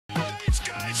These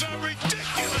guys are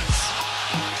ridiculous.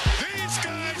 These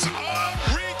guys are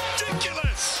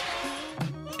ridiculous.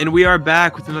 And we are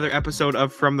back with another episode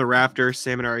of From the Rafters.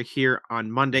 Sam and I are here on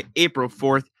Monday, April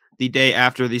 4th, the day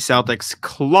after the Celtics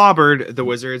clobbered the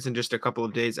Wizards and just a couple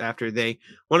of days after they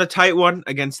won a tight one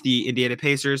against the Indiana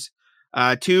Pacers.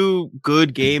 Two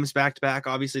good games back to back.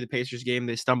 Obviously, the Pacers game,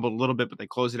 they stumbled a little bit, but they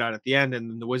closed it out at the end. And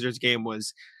then the Wizards game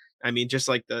was, just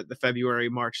like the February,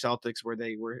 March Celtics, where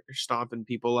they were stomping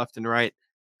people left and right.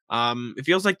 It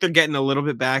feels like they're getting a little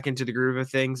bit back into the groove of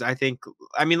things. I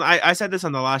said this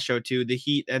on the last show too. The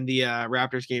Heat and the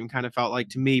Raptors game kind of felt like,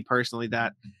 to me personally,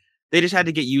 that they just had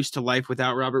to get used to life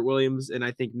without Robert Williams. And I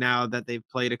think now that they've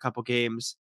played a couple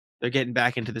games, they're getting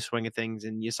back into the swing of things.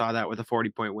 And you saw that with a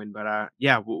 40-point win. But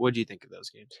what do you think of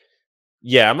those games?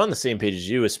 Yeah, I'm on the same page as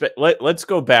you. Let's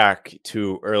go back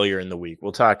to earlier in the week.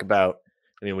 We'll talk about,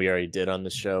 we already did on the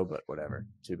show, but whatever.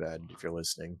 Too bad if you're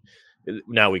listening.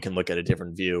 Now we can look at a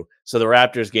different view. So the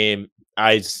Raptors game,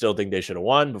 I still think they should have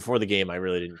won. Before the game, I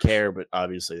really didn't care, but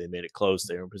obviously they made it close.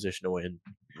 They were in position to win.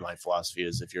 My philosophy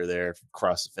is if you're there,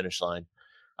 cross the finish line.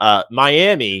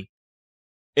 Miami,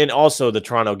 and also the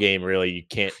Toronto game, really, you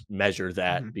can't measure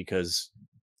that because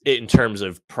in terms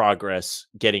of progress,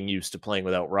 getting used to playing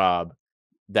without Rob,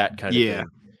 that kind of thing.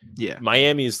 Yeah.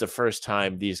 Miami is the first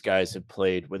time these guys have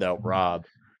played without Rob.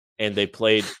 And they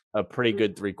played a pretty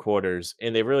good 3 quarters,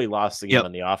 and they really lost the game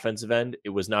on the offensive end. It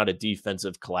was not a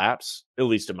defensive collapse, at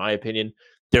least in my opinion.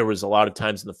 There was a lot of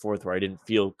times in the fourth where I didn't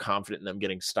feel confident in them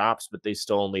getting stops, but they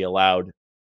still only allowed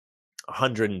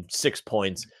 106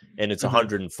 points, and it's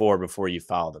 104 before you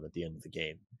foul them at the end of the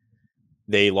game.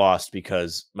 They lost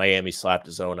because Miami slapped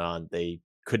a zone on. They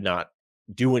could not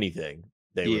do anything.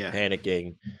 They were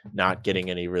panicking, not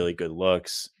getting any really good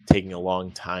looks, taking a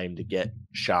long time to get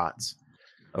shots.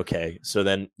 Okay, so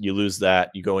then you lose that.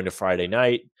 You go into Friday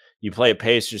night. You play a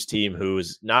Pacers team who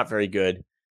is not very good.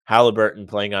 Halliburton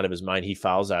playing out of his mind. He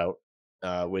fouls out,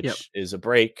 which is a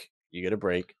break. You get a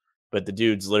break. But the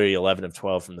dude's literally 11 of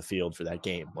 12 from the field for that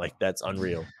game. Like, that's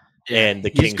unreal. Yeah, and the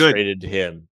Kings traded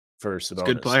him for Sabonis. He's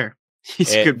a good player.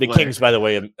 The Kings, by the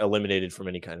way, eliminated from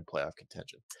any kind of playoff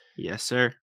contention. Yes,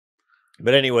 sir.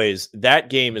 But anyways, that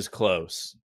game is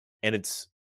close. And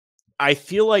I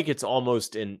feel like it's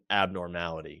almost an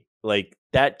abnormality. Like,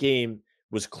 that game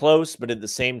was close, but at the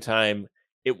same time,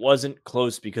 it wasn't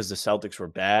close because the Celtics were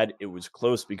bad. It was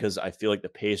close because I feel like the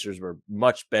Pacers were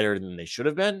much better than they should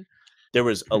have been. There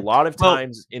was a lot of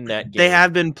times in that game. They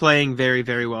have been playing very,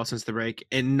 very well since the break,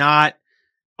 and not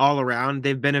all around.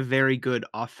 They've been a very good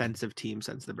offensive team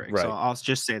since the break. Right. So I'll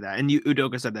just say that. And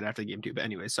Udoka said that after the game too. But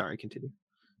anyway, sorry, continue.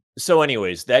 So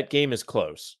anyways, that game is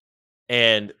close.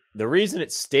 And the reason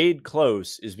it stayed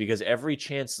close is because every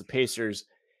chance the Pacers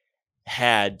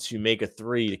had to make a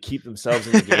 3 to keep themselves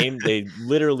in the game, they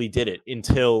literally did it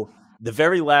until the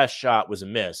very last shot was a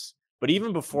miss. But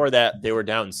even before that, they were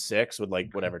down 6 with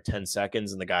 10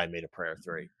 seconds, and the guy made a prayer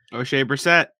 3. O'Shea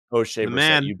Brissett.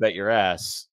 Man. You bet your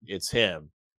ass it's him.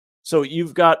 So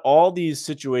you've got all these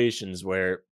situations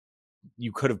where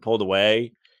you could have pulled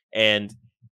away, and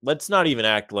let's not even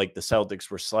act like the Celtics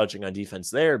were slouching on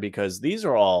defense there, because these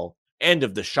are all end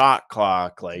of the shot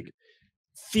clock,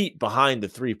 feet behind the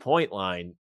 3-point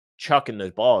line, chucking the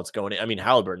ball. It's going in. I mean,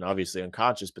 Halliburton obviously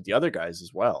unconscious, but the other guys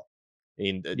as well. I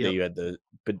mean, you had the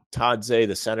Tadze,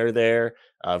 the center there.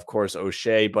 Of course,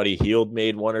 O'Shea, Buddy Hield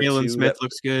made 1 or 2. Jalen Smith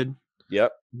looks good.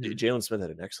 Yep. Jalen Smith had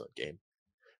an excellent game.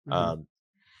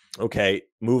 Okay,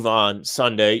 move on.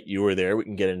 Sunday, you were there. We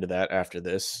can get into that after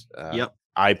this.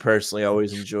 I personally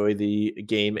always enjoy the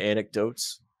game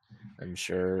anecdotes.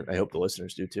 I hope the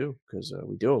listeners do too, because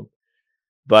we do them.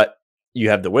 But you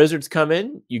have the Wizards come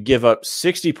in. You give up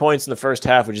 60 points in the first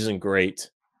half, which isn't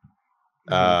great.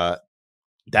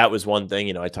 That was one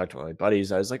thing. I talked to my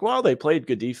buddies. I was like, well, they played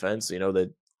good defense.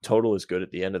 The total is good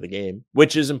at the end of the game,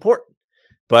 which is important.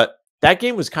 But that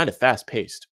game was kind of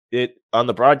fast-paced. On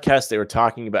the broadcast, they were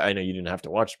talking about, I know you didn't have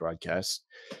to watch the broadcast.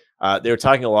 They were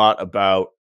talking a lot about,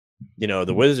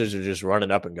 the Wizards are just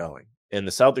running up and going. And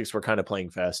the Celtics were kind of playing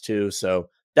fast too. So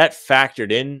that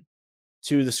factored in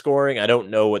to the scoring. I don't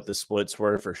know what the splits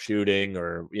were for shooting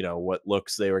or, what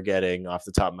looks they were getting off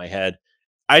the top of my head.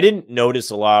 I didn't notice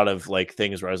a lot of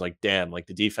things where I was like, damn,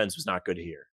 the defense was not good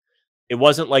here. It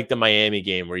wasn't like the Miami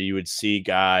game where you would see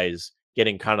guys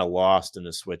getting kind of lost in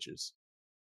the switches,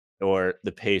 or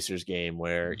the Pacers game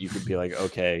where you could be like,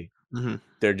 okay,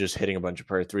 they're just hitting a bunch of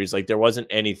prayer 3s. There wasn't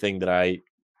anything that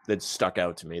stuck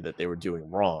out to me that they were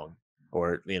doing wrong,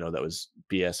 or, that was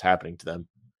BS happening to them.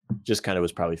 Just kind of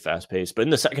was probably fast paced. But in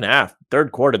the second half,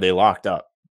 third quarter, they locked up,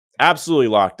 absolutely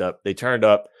locked up. They turned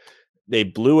up, they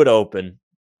blew it open.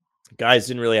 Guys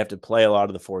didn't really have to play a lot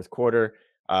of the fourth quarter.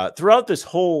 Throughout this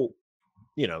whole,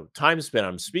 time span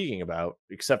I'm speaking about,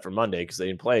 except for Monday because they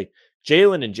didn't play,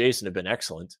 Jalen and Jason have been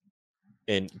excellent.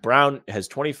 And Brown has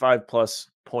 25 plus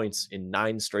points in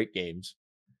 9 straight games,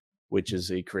 which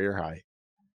is a career high.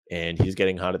 And he's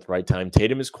getting hot at the right time.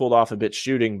 Tatum has cooled off a bit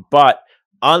shooting, but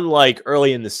unlike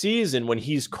early in the season, when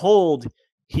he's cold,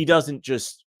 he doesn't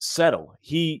just settle.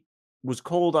 He was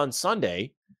cold on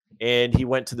Sunday and he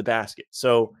went to the basket.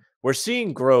 So we're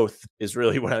seeing growth is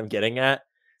really what I'm getting at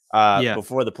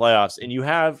before the playoffs. And you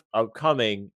have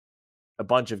upcoming a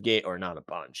bunch of games, or not a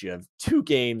bunch. You have 2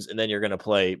 games, and then you're going to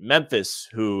play Memphis,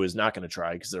 who is not going to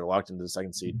try because they're locked into the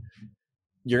second seed.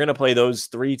 You're going to play those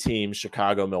 3 teams,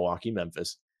 Chicago, Milwaukee,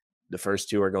 Memphis. The first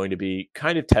 2 are going to be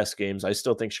kind of test games. I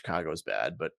still think Chicago is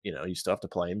bad, but you still have to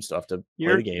play them. You still have to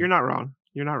play the game. You're not wrong.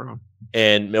 You're not wrong.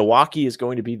 And Milwaukee is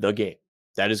going to be the game.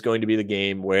 That is going to be the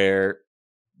game where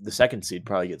the second seed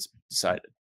probably gets decided.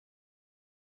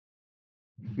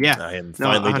 Yeah, I am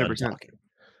finally 100%. Done talking.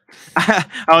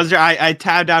 I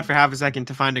tabbed out for half a second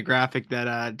to find a graphic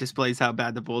that displays how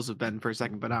bad the Bulls have been for a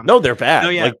second, but no, they're bad. No,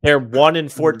 yeah. Like they're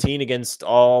 1-14 against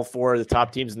all 4 of the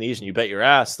top teams in the East, and you bet your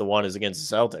ass the one is against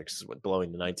the Celtics,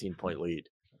 blowing the 19-point lead.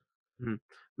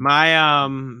 My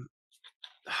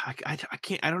I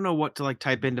can't. I don't know what to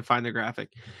type in to find the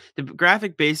graphic. The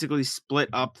graphic basically split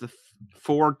up the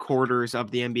 4 quarters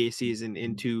of the NBA season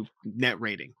into net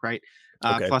rating, right?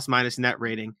 Okay. Plus minus net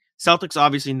rating. Celtics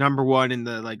obviously number 1 in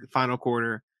the final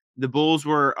quarter. The Bulls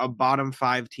were a bottom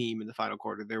 5 team in the final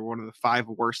quarter. They're one of the 5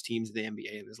 worst teams in the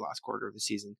NBA in this last quarter of the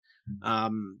season.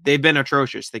 They've been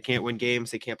atrocious. They can't win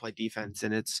games. They can't play defense,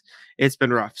 and it's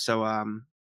been rough. So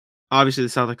obviously the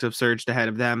Celtics have surged ahead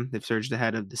of them. They've surged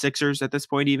ahead of the Sixers at this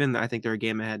point. Even I think they're a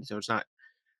game ahead, so it's not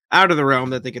out of the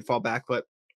realm that they could fall back. But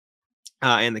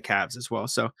and the Cavs as well.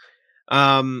 So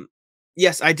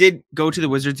yes, I did go to the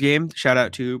Wizards game. Shout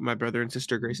out to my brother and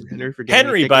sister, Grace and Henry, for getting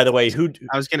Henry, by the way, who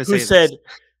said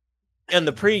in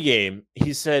the pregame,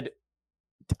 he said,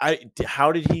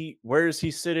 where is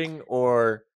he sitting?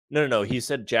 Or no, he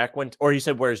said Jack went, or he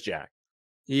said, where's Jack?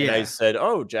 Yeah. And I said,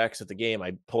 oh, Jack's at the game.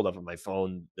 I pulled up on my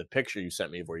phone the picture you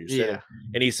sent me of where you're sitting.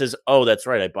 And he says, oh, that's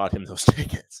right. I bought him those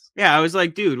tickets. Yeah, I was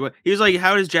like, dude, what? He was like,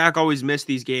 how does Jack always miss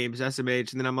these games,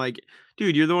 SMH? And then I'm like,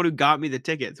 dude, you're the one who got me the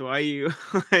tickets. Why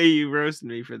are you roasting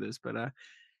me for this? But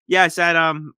yeah, I sat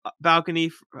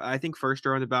balcony. I think first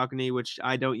row on the balcony, which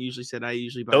I don't usually sit. I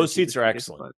usually buy those seats are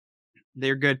excellent. But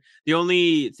they're good. The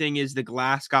only thing is the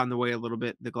glass got in the way a little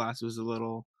bit. The glass was a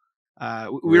little.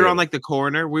 We were on the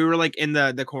corner. We were in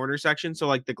the corner section,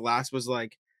 so the glass was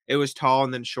it was tall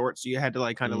and then short, so you had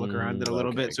to kind of look around it a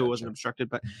little bit so it wasn't obstructed.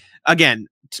 But again,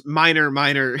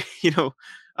 minor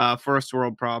first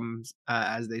world problems,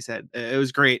 as they said. It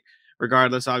was great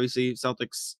regardless. Obviously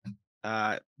Celtics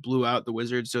blew out the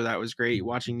Wizards, so that was great.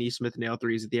 Watching Nesmith nail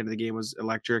threes at the end of the game was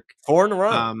electric. 4 in a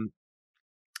row.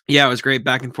 Yeah, it was great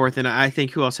back and forth. And I think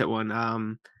who else hit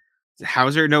one?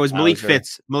 Hauser? No, it was Malik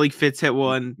Fitz. Malik Fitz hit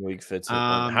one. Malik Fitz hit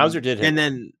one. Hauser did hit and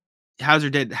then Hauser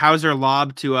did. Hauser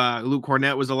lob to Luke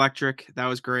Cornett was electric. That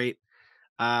was great.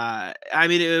 I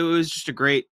mean, it was just a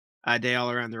great day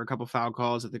all around. There were a couple foul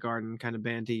calls at the Garden, kind of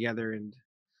band together and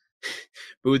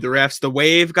booed the refs. The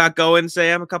Wave got going,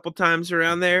 Sam, a couple times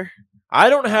around there. I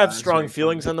don't have strong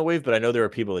feelings on the Wave, but I know there are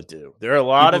people that do. There are a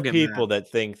lot of people that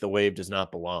think the Wave does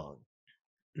not belong.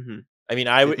 Mm-hmm. I mean,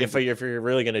 if you're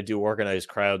really going to do organized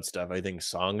crowd stuff, I think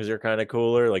songs are kind of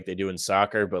cooler, like they do in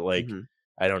soccer. But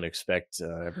I don't expect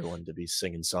everyone to be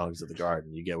singing songs at the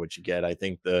Garden. You get what you get. I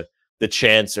think the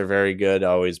chants are very good.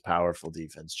 Always powerful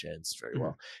defense chants very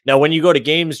well. Now, when you go to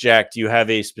games, Jack, do you have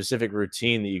a specific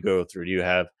routine that you go through? Do you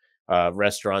have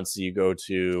restaurants that you go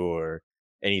to or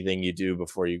anything you do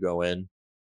before you go in?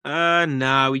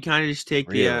 Nah, we kind of just take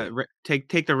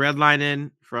take the red line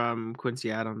in from Quincy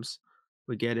Adams.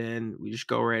 We get in, we just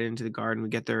go right into the Garden. We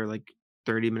get there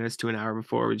 30 minutes to an hour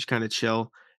before. We just kind of chill,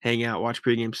 hang out, watch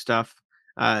pregame stuff.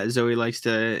 Zoe likes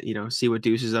to, see what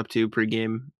Deuce is up to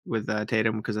pregame with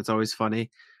Tatum because that's always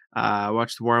funny.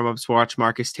 Watch the warm-ups, watch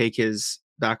Marcus take his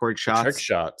backward shots. Trick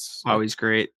shots. Always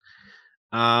great.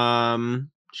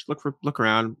 Just look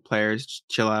around, players, just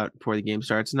chill out before the game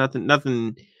starts.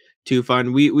 Nothing too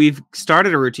fun. We've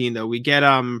started a routine though. We get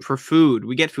for food.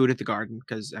 We get food at the Garden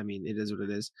because it is what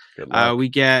it is. We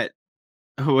get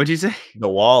what'd you say? The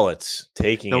wallets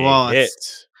taking a hit.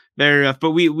 Very rough.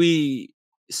 But we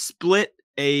split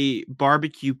a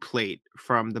barbecue plate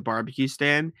from the barbecue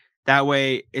stand. That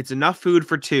way it's enough food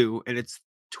for 2 and it's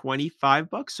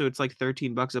 $25, so it's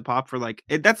 $13 a pop for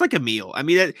that's like a meal. I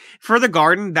mean, for the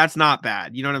Garden, that's not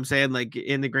bad. You know what I'm saying?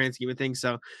 In the grand scheme of things.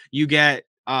 So you get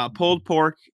pulled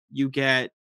pork, you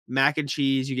get mac and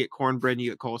cheese, you get cornbread, and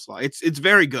you get coleslaw. It's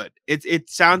very good. It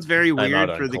sounds very I'm out weird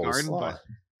on for the Garden, coleslaw. but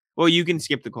well, you can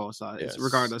skip the coleslaw. It's Yes.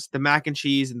 regardless. The mac and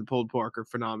cheese and the pulled pork are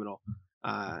phenomenal.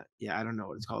 Yeah, I don't know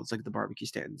what it's called. It's like the barbecue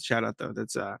stand. Shout out though.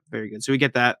 That's very good. So we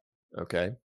get that.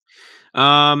 Okay.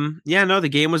 Yeah, no, the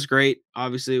game was great.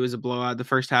 Obviously, it was a blowout. The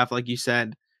first half, like you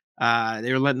said,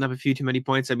 they were letting up a few too many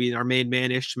points. I mean, our main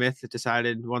man Ish Smith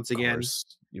decided once Of again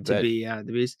course. You to bet. be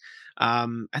the beast.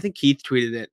 I think Keith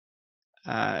tweeted it.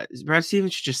 Brad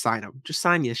Stevens should just sign him. Just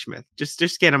sign Ish Smith.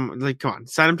 Just get him. Like, come on,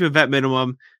 sign him to a vet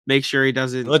minimum. Make sure he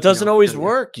doesn't. Well, it doesn't always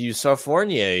work. You saw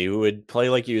Fournier, who would play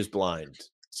like he was blind.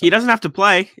 He doesn't have to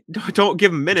play. Don't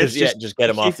give him minutes. Just get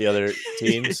him off the other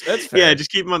teams. That's fair. Yeah,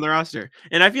 just keep him on the roster.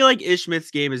 And I feel like Ish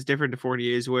Smith's game is different to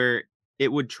Fournier's, where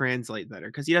it would translate better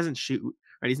because he doesn't shoot.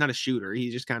 Right, he's not a shooter. He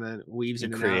just kind of weaves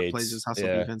in and out, plays his hustle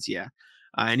defense. Yeah,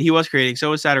 and he was creating.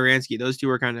 So was Satoransky. Those two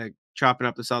were kind of chopping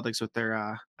up the Celtics with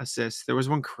their assists. There was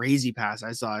one crazy pass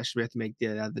I saw Ish Smith make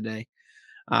the other day.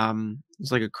 It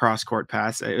was like a cross court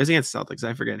pass. It was against Celtics.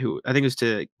 I forget who. I think it was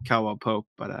to Caldwell Pope,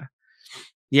 but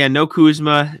yeah, no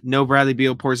Kuzma, no Bradley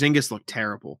Beal. Porzingis looked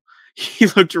terrible. He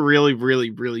looked really, really,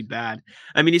 really bad.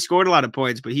 I mean, he scored a lot of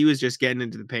points, but he was just getting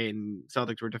into the paint. And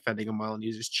Celtics were defending him well, and he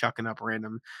was just chucking up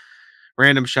random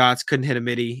shots. Couldn't hit a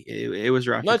midi. It was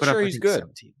rough. Not sure he's good.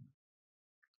 17.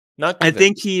 Not. I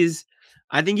think he's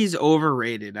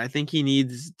overrated. I think he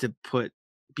needs to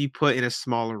be put in a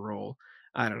smaller role.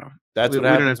 I don't know. That's what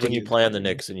happens when you play on the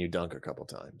Knicks and you dunk a couple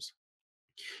times.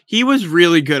 He was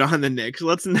really good on the Knicks.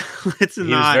 Let's not. He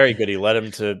was very good. He led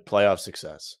him to playoff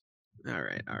success. All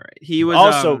right. He was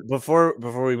also before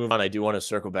we move on. I do want to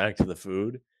circle back to the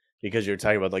food because you're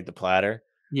talking about like the platter.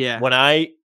 Yeah. When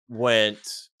I went,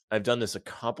 I've done this a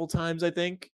couple times. I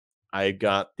think I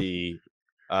got the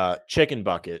chicken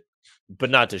bucket,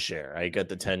 but not to share. I got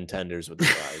the 10 tenders with the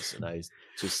fries, and I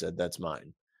just said that's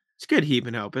mine. It's good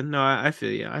heaping open. No, I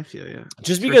feel you.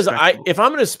 Just because if I'm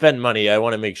going to spend money, I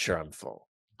want to make sure I'm full.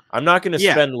 I'm not going to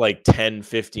spend like $10,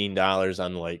 $15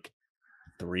 on like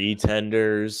 3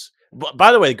 tenders.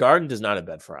 By the way, the Garden does not have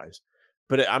bed fries,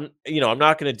 but I'm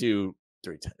not going to do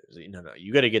 3 tenders. No,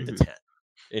 you got to get the 10,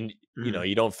 and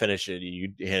you don't finish it.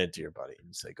 You hand it to your buddy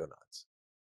and say, "Go nuts."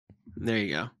 There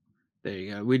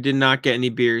you go. We did not get any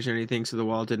beers or anything, so the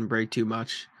wall didn't break too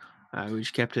much. We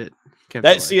just kept it.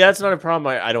 That's not a problem.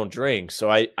 I don't drink, so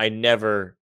I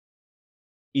never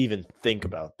even think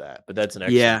about that. But that's an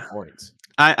excellent point.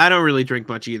 I don't really drink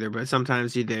much either, but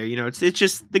sometimes you're there. It's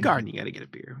just the Garden. You got to get a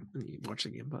beer when you watch the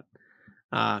game. But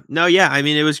no, yeah, I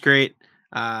mean it was great.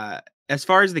 As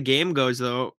far as the game goes,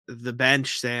 though, the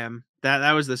bench, Sam,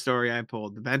 that was the story I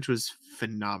pulled. The bench was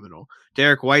phenomenal.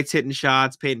 Derek White's hitting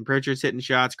shots. Peyton Pritchard's hitting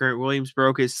shots. Grant Williams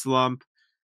broke his slump.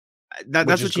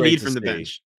 That's what you need from the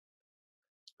bench.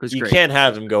 You can't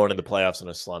have him going into the playoffs in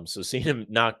a slump. So seeing him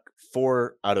knock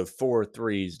 4 out of 4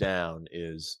 threes down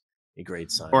is a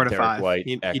great sign. 4 to 5. White,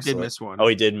 he did miss one. Oh,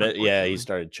 he did miss. Yeah, he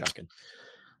started chucking.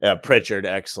 Yeah, Pritchard,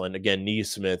 excellent. Again,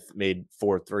 Neesmith made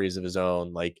 4 threes of his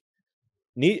own. Like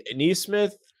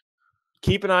Neesmith,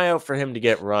 keep an eye out for him to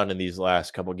get run in these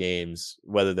last couple games,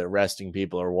 whether they're resting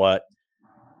people or what.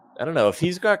 I don't know. If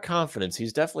he's got confidence,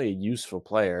 he's definitely a useful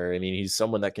player. I mean, he's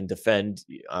someone that can defend.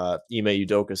 Ime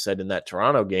Udoka said in that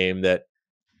Toronto game that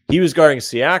he was guarding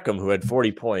Siakam, who had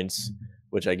 40 points,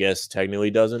 which I guess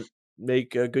technically doesn't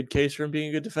make a good case for him being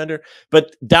a good defender.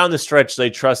 But down the stretch,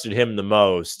 they trusted him the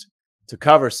most to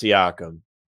cover Siakam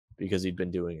because he'd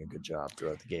been doing a good job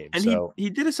throughout the game. And so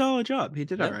he did a solid job. He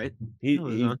did all right. He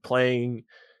playing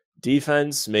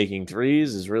defense, making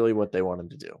threes is really what they want him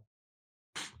to do.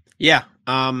 Yeah.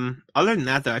 Other than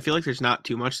that, though, I feel like there's not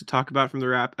too much to talk about from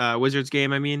the Wizards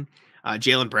game. I mean,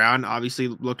 Jaylen Brown obviously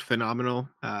looked phenomenal.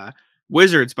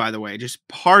 Wizards, by the way, just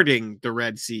parting the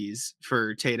Red Seas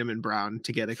for Tatum and Brown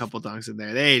to get a couple dunks in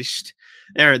there.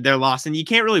 They're lost, and you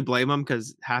can't really blame them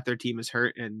because half their team is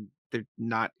hurt and they're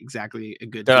not exactly a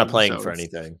good. They're team, not playing for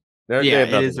anything. It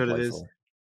is what it is.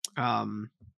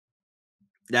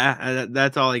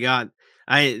 That's all I got.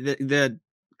 I don't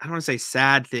want to say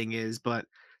sad thing is, but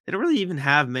they don't really even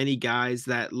have many guys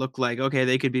that look like, okay,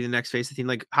 they could be the next face of the team.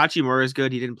 Like Hachimura is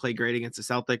good. He didn't play great against the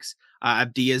Celtics.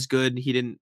 Abdiya is good. He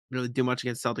didn't really do much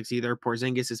against Celtics either.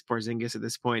 Porzingis is Porzingis at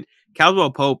this point. Caldwell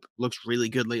Pope looks really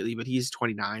good lately, but he's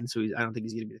 29, so I don't think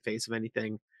he's going to be the face of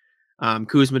anything.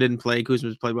 Kuzma didn't play.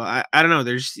 Kuzma's played well. I don't know.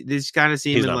 There's this kind of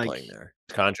seem he's not like playing there.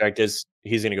 His contract is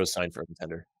he's going to go sign for a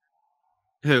contender.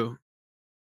 Who?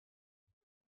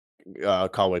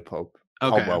 Caldwell Pope.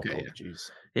 Pope.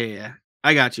 Jeez. Yeah.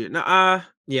 I got you. No,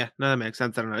 that makes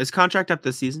sense. I don't know. Is contract up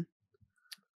this season?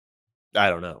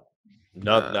 I don't know.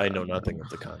 I know nothing of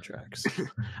the contracts.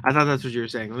 I thought that's what you were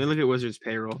saying. Let me look at Wizards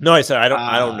payroll. No, I said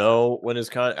I don't know when his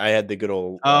I had the good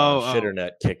old Oh. shitter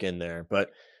net kick in there, but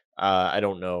I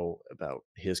don't know about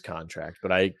his contract.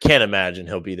 But I can't imagine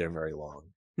he'll be there very long.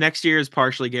 Next year is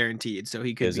partially guaranteed, so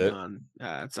he could Is be it? gone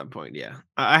at some point. Yeah,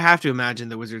 I have to imagine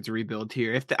the Wizards rebuild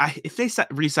here. If they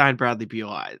re-sign Bradley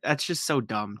Beal, that's just so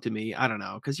dumb to me. I don't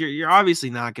know, because you're obviously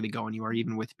not going to go anywhere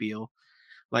even with Beal.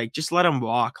 Like, just let him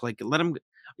walk. Like, let him.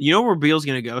 You know where Beal's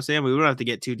going to go, Sam? We don't have to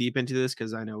get too deep into this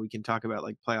because I know we can talk about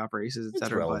like playoff races,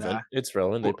 etc. Relevant. It's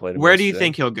relevant. They played him where do you yesterday.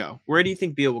 think he'll go? Where do you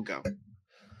think Beal will go?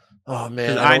 Oh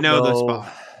man, I know the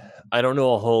spot. I don't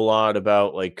know a whole lot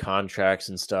about like contracts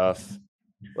and stuff,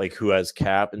 like who has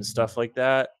cap and stuff like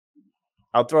that.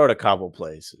 I'll throw out a couple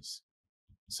places.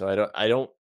 So I don't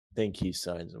think he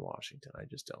signs in Washington. I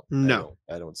just don't. No,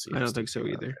 I don't see. I don't think so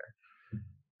either. There.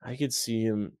 I could see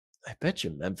him. I bet you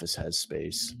Memphis has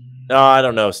space. No, I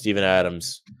don't know. Steven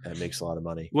Adams, that makes a lot of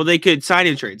money. Well, they could sign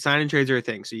and trade. Sign and trades are a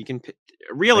thing, so you can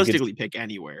realistically pick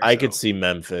anywhere. I could see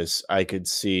Memphis. I could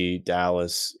see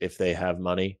Dallas if they have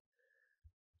money.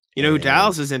 You know who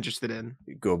Dallas is interested in?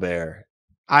 Gobert.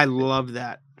 I love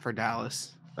that for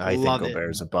Dallas. I think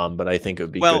Gobert's a bum, but I think it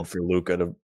would be good for Luka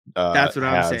to. That's what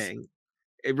I'm saying.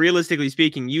 Realistically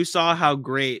speaking, you saw how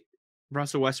great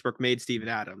Russell Westbrook made Steven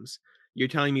Adams. You're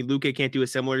telling me Luka can't do a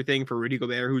similar thing for Rudy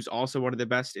Gobert, who's also one of the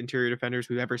best interior defenders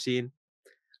we've ever seen.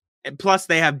 And plus,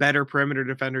 they have better perimeter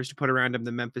defenders to put around him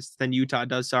than Utah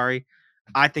does. Sorry,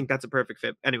 I think that's a perfect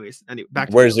fit. Anyway, back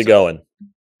to where's he going?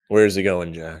 Where's he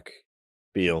going, Jack?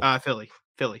 Beal. Philly.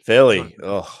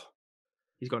 Oh,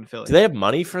 he's going to Philly. Do they have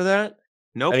money for that?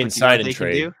 Nope. I mean, sign and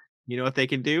trade. You know what they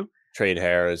can do? Trade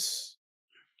Harris.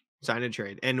 Sign and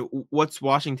trade. And what's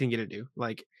Washington going to do?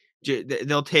 Like,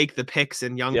 they'll take the picks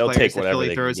and young players that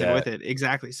Philly throws in with it.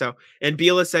 Exactly. So, and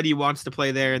Beal has said he wants to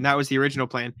play there, and that was the original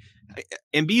plan.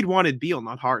 Embiid wanted Beal,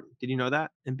 not Harden. Did you know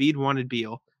that? Embiid wanted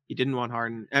Beal. He didn't want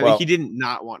Harden. He didn't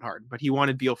not want Harden, but he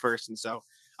wanted Beal first. And so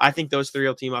I think those three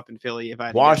will team up in Philly.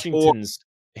 Washington's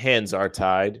hands are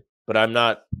tied, but I'm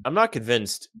not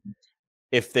convinced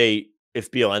if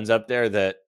Beal ends up there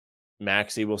that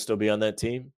Maxey will still be on that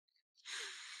team.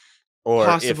 Or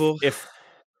possible. If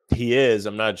he is,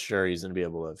 I'm not sure he's going to be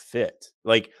able to fit.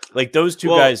 Like those two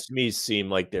guys to me seem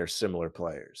like they're similar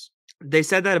players. They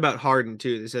said that about Harden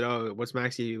too. They said, "Oh, what's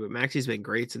Maxey do?" But Maxey's been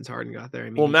great since Harden got there.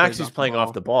 I mean, Maxey's playing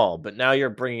off the ball, but now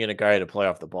you're bringing in a guy to play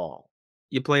off the ball.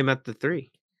 You play him at the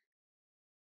 3.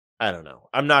 I don't know.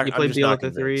 I'm not. You play Beal at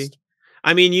the 3.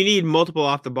 I mean, you need multiple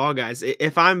off the ball guys.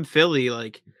 If I'm Philly,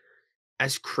 like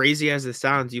as crazy as it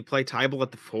sounds, you play Tybal at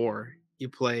the 4. You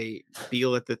play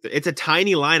Beal at the it's a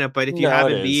tiny lineup, but if you have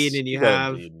Embiid and you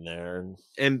have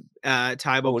and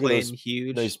Tybal playing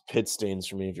huge, nice pit stains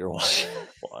for me if you're watching.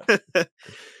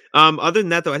 Other than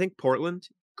that, though, I think Portland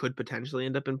could potentially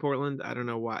end up in Portland. I don't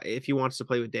know why. If he wants to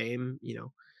play with Dame,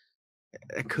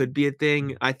 it could be a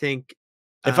thing. I think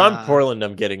if I'm Portland,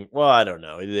 I'm getting. Well, I don't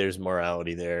know. There's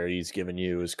morality there. He's given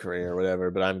you his career or whatever,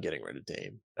 but I'm getting rid of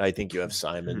Dame. I think you have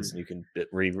Simons and you can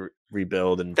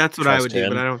rebuild, and that's what I would do.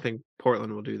 But I don't think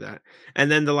Portland will do that.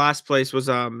 And then the last place was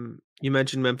you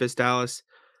mentioned Memphis, Dallas.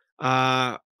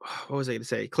 What was I going to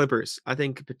say? Clippers. I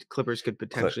think Clippers could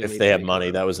potentially, if they have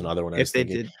money. That was another one I was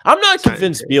thinking. Did, I'm not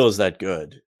convinced Beal is that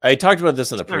good. I talked about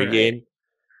this in the pregame.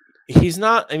 Right. He's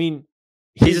not. I mean,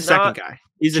 he's a second guy.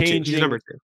 He's number 2.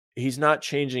 He's not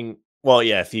changing. Well,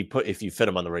 yeah, if you fit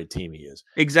him on the right team, he is.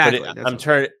 Exactly.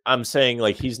 I'm saying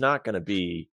like he's not going to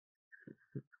be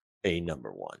a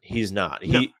number 1. He's not.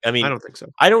 I mean, I don't think so.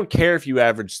 I don't care if you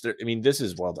average. I mean, this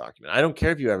is well documented. I don't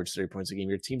care if you average 30 points a game.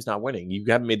 Your team's not winning. You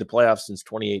haven't made the playoffs since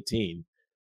 2018.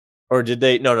 Or did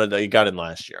they? No, they got in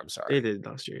last year. I'm sorry. They did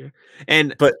last year.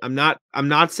 But I'm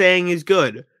not saying he's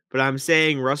good. But I'm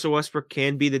saying Russell Westbrook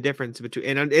can be the difference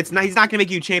between, and he's not going to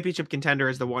make you a championship contender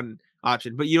as the one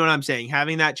option. But you know what I'm saying?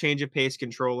 Having that change of pace,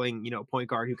 controlling, point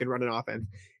guard who can run an offense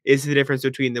is the difference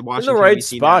between the Washington. In the right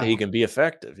spot, he can be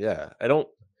effective. Yeah,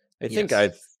 I think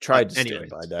I've tried to stand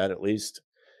by that at least.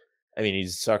 I mean, he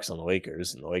sucks on the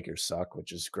Lakers, and the Lakers suck,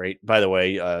 which is great. By the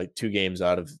way, 2 games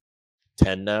out of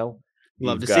 10 now.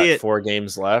 Love to see it. 4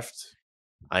 games left.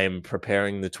 I am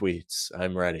preparing the tweets.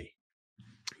 I'm ready.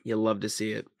 You'll love to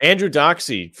see it. Andrew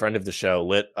Doxey, friend of the show,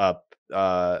 lit up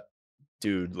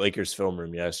Lakers film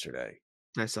room yesterday.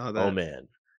 I saw that. Oh man.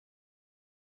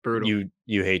 Brutal.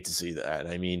 You hate to see that.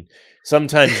 I mean,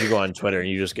 sometimes you go on Twitter and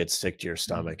you just get sick to your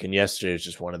stomach. And yesterday was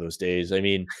just one of those days. I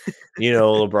mean,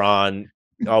 LeBron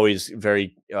always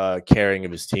very caring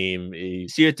of his team.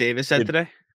 See what Davis said today?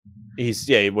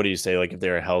 What do you say? Like if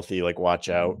they're healthy, like watch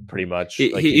out. Pretty much,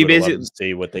 He, like he, he he would have loved basically to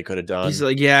see what they could have done. he's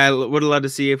like, yeah, I would have loved to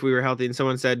see if we were healthy. And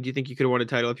someone said, "Do you think you could have won a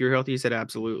title if you were healthy?" He said,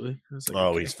 "Absolutely." I was like, Oh,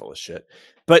 okay. he's full of shit.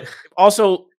 But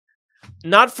also,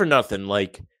 not for nothing.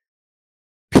 Like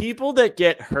people that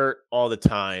get hurt all the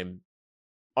time,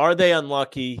 are they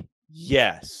unlucky?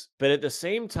 Yes, but at the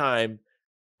same time,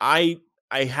 I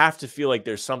I have to feel like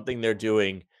there's something they're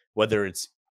doing, whether it's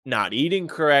not eating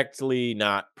correctly,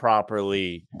 not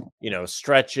properly,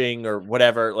 stretching or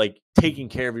whatever, like taking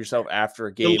care of yourself after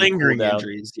a The game, cool lingering down.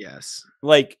 injuries, yes.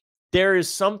 Like there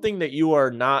is something that you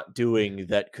are not doing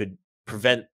that could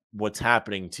prevent what's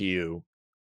happening to you,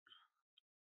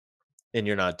 and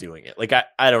you're not doing it. Like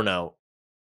I don't know.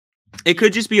 It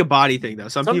could just be a body thing, though.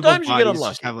 Some people's Sometimes you get bodies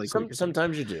just have unlucky. like weaker things.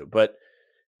 Sometimes you do, but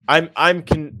I mean, I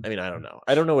don't know.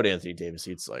 I don't know what Anthony Davis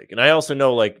eats like. And I also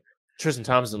know like Tristan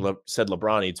Thompson said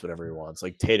LeBron eats whatever he wants.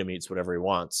 Like Tatum eats whatever he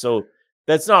wants. So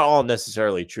that's not all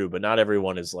necessarily true, but not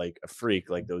everyone is like a freak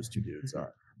like those two dudes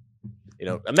are. And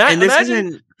this Imagine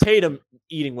isn't Tatum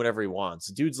eating whatever he wants.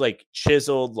 The dude's like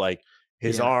chiseled, like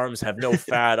his Yeah. arms have no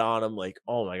fat on him. Like,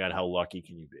 oh my God, how lucky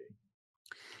can you be?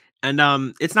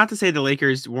 And it's not to say the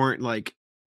Lakers weren't like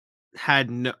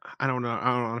had no I don't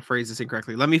want to phrase this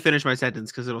incorrectly. Let me finish my sentence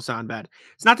because it'll sound bad.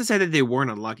 It's not to say that they weren't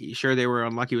unlucky. Sure, they were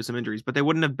unlucky with some injuries, but they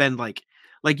wouldn't have been like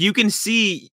you can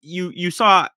see you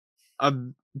saw a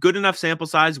good enough sample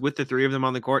size with the three of them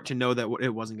on the court to know that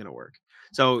it wasn't going to work.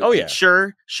 So Oh, yeah.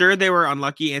 sure they were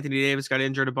unlucky. Anthony Davis got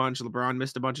injured a bunch. LeBron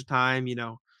missed a bunch of time.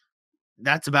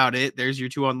 That's about it. There's your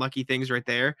two unlucky things right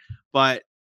there. But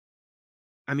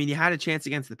I mean, you had a chance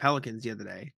against the Pelicans the other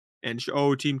day. And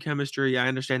team chemistry. I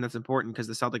understand that's important because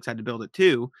the Celtics had to build it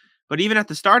too. But even at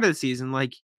the start of the season,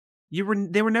 like they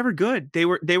were never good. They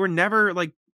were never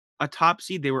like a top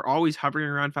seed. They were always hovering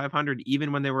around 500,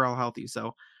 even when they were all healthy.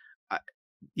 So,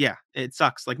 yeah, it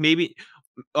sucks. Like maybe,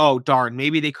 oh darn,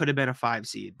 maybe they could have been a 5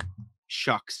 seed.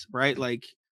 Shucks, right? Like,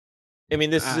 I mean,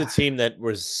 this is a team that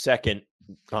was second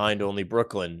behind only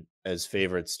Brooklyn as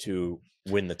favorites to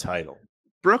win the title.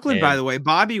 Brooklyn, by the way,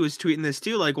 Bobby was tweeting this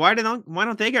too. Like, why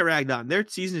don't they get ragged on? Their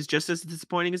season is just as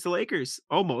disappointing as the Lakers,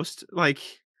 almost. Like,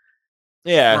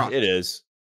 yeah, rough. it is,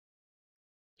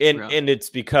 and it's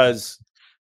because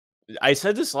I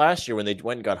said this last year when they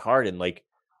went and got Harden. Like,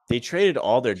 they traded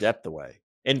all their depth away,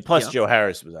 and plus Joe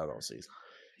Harris was out all season.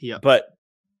 Yeah, but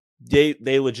they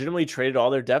legitimately traded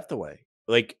all their depth away.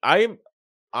 Like, I'm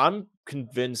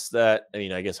convinced that. I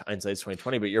mean, I guess hindsight's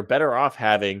 2020, but you're better off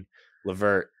having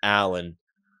LeVert, Allen,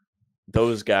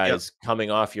 those guys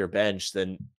coming off your bench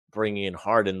than bringing in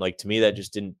Harden. Like, to me, that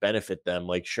just didn't benefit them.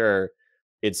 Like, sure,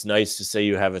 it's nice to say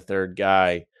you have a third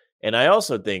guy. And I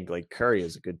also think like Curry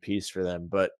is a good piece for them,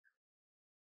 but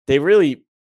they really,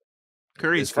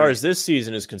 Curry's as far as this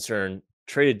season is concerned,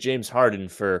 traded James Harden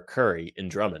for Curry and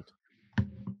Drummond.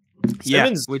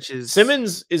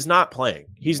 Simmons is not playing.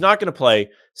 He's not going to play.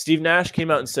 Steve Nash came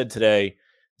out and said today,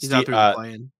 he's out through the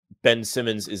play-in. Ben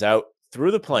Simmons is out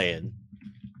through the play-in.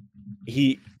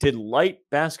 He did light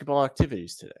basketball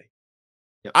activities today.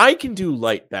 Yep. I can do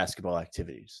light basketball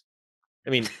activities.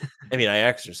 I mean, I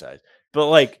exercise, but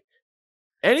like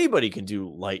anybody can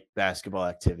do light basketball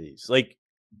activities. Like,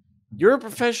 you're a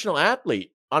professional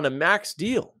athlete on a max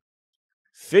deal.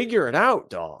 Figure it out,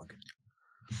 dog.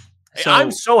 So,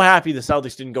 I'm so happy the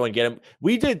Celtics didn't go and get him.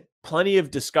 We did plenty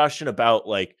of discussion about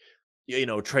like,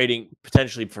 trading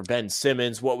potentially for Ben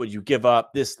Simmons. What would you give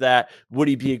up? This, that. Would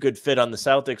he be a good fit on the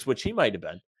Celtics? Which he might have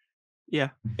been. Yeah.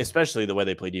 Especially the way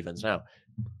they play defense now.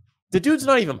 The dude's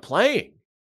not even playing.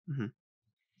 Mm-hmm.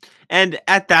 And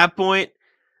at that point,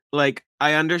 like,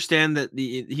 I understand that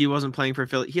he wasn't playing for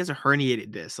Philly. He has a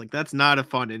herniated disc. Like, that's not a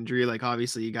fun injury. Like,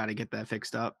 obviously, you got to get that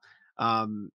fixed up.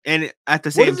 And at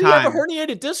the same time, where does he have a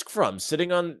herniated disc from?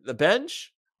 Sitting on the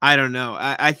bench? I don't know.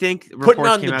 I think putting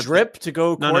on the drip to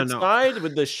go courtside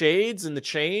with the shades and the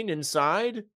chain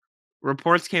inside.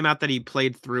 Reports came out that he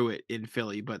played through it in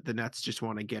Philly, but the Nets just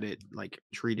want to get it like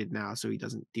treated now, so he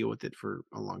doesn't deal with it for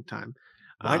a long time.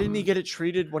 Why didn't he get it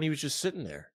treated when he was just sitting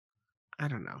there? I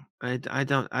don't know.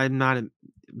 I'm not a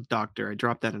doctor. I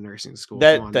dropped out of nursing school.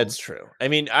 That's true. I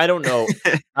mean, I don't know.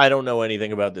 I don't know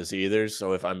anything about this either.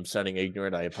 So if I'm sounding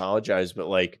ignorant, I apologize. But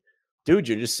like, dude,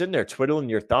 you're just sitting there twiddling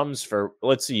your thumbs for,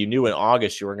 let's see, you knew in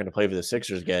August you weren't going to play for the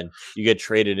Sixers again. You get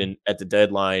traded in at the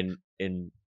deadline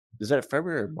in, is that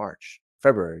February or March?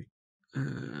 February.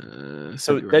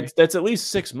 So that's at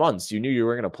least 6 months. You knew you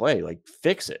were going to play. Like,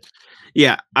 fix it.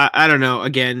 Yeah, I don't know.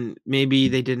 Again, maybe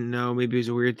they didn't know. Maybe it was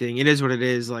a weird thing. It is what it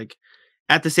is. Like,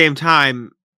 at the same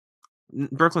time,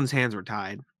 Brooklyn's hands were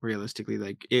tied, realistically.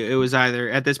 Like, it was either,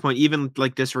 at this point, even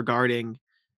like disregarding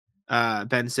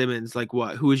Ben Simmons, like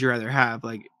what? Who would you rather have?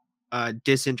 Like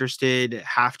disinterested,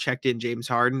 half checked in James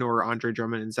Harden or Andre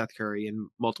Drummond and Seth Curry and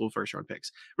multiple first round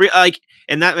picks?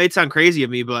 And that might sound crazy of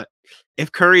me, but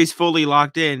if Curry's fully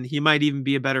locked in, he might even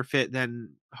be a better fit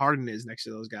than Harden is next to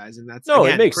those guys. And that's No, it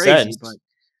again makes crazy, sense. but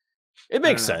It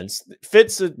makes sense.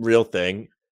 Fit's a real thing.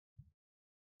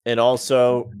 And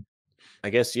also, I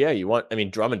guess, yeah,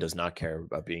 Drummond does not care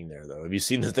about being there, though. Have you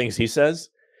seen the things he says?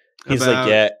 He's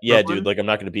like, yeah, dude, like, I'm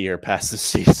not going to be here past the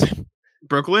season.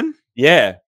 Brooklyn?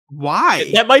 Yeah. Why?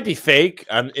 That might be fake.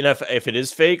 And if it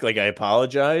is fake, like, I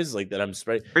apologize. Like, that I'm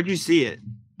spreading. Where'd you see it?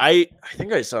 I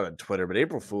think I saw it on Twitter, but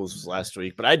April Fool's was last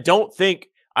week. But I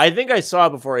think I saw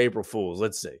it before April Fool's.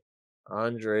 Let's see.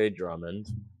 Andre Drummond.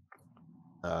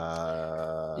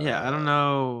 Yeah, I don't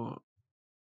know.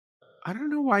 I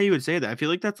don't know why you would say that. I feel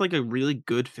like that's like a really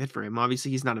good fit for him. Obviously,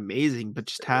 he's not amazing, but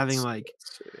just having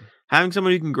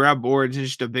someone who can grab boards and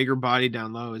just a bigger body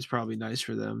down low is probably nice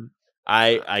for them.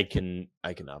 I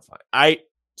cannot find. I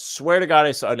swear to God,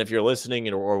 I saw. And if you're listening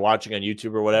or watching on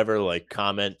YouTube or whatever, like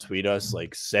comment, tweet us,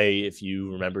 like say if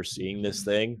you remember seeing this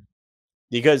thing,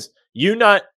 because you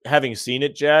not having seen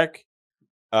it, Jack,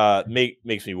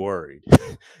 makes me worried.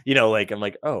 Like I'm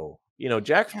like, oh,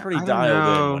 Jack's pretty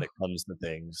dialed in when it comes to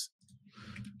things.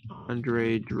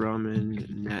 Andre Drummond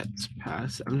Nets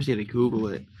pass. I'm just gonna Google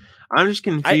it. I'm just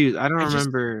confused. I don't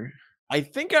remember. I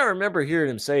think I remember hearing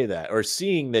him say that or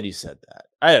seeing that he said that.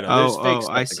 I don't know. Oh,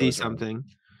 I see something.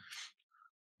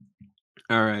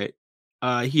 All right.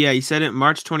 He said it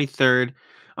March 23rd.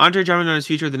 Andre Drummond on his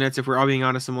future with the Nets. If we're all being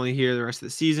honest, I'm only here the rest of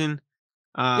the season.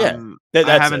 I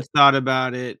haven't thought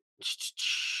about it.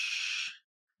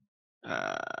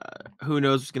 Who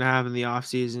knows what's gonna happen in the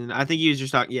offseason? I think he was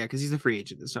just talking, because he's a free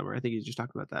agent this summer. I think he was just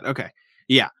talking about that. Okay.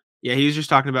 Yeah, he was just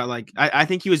talking about like I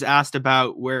think he was asked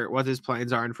about what his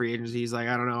plans are in free agency. He's like,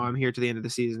 I don't know, I'm here to the end of the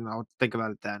season. I'll think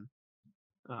about it then.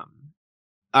 All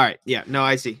right. Yeah, no,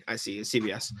 I see.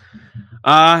 CBS.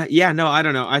 No, I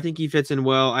don't know. I think he fits in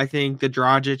well. I think the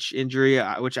Dragic injury,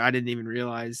 which I didn't even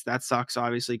realize, that sucks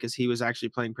obviously because he was actually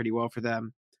playing pretty well for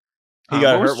them. He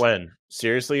got hurt when?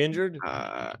 Seriously injured?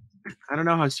 I don't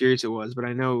know how serious it was, but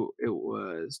I know it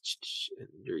was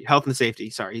health and safety.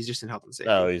 Sorry, he's just in health and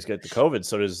safety. Oh, he's got the COVID.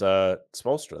 So does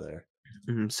Spoelstra there.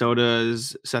 Mm-hmm. So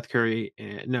does Seth Curry.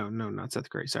 No, not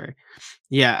Seth Curry. Sorry.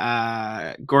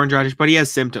 Yeah, Goran Dragic, but he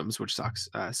has symptoms, which sucks.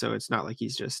 So it's not like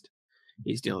he's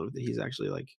dealing with it. He's actually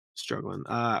like struggling.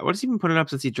 What has he been putting up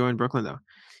since he joined Brooklyn though?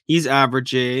 He's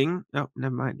averaging. Oh,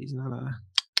 never mind. He's not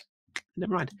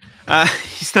Never mind.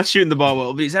 He's not shooting the ball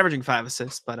well, but he's averaging 5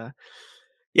 assists. But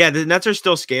yeah, the Nets are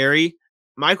still scary.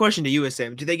 My question to you is,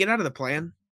 Sam, do they get out of the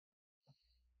plan?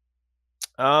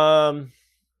 To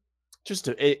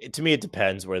me, it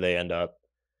depends where they end up.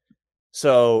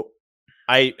 So,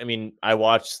 I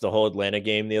watched the whole Atlanta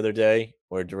game the other day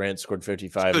where Durant scored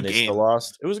 55 and they still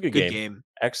lost. It was a good game.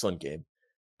 Excellent game.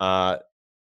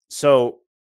 So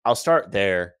I'll start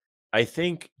there. I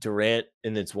think Durant,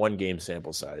 and it's one game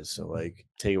sample size, so like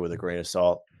take it with a grain of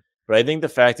salt. But I think the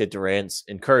fact that Durant's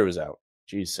and Curry was out.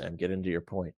 Jeez, Sam, get into your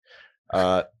point.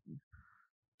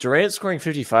 Durant scoring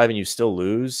 55 and you still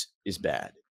lose is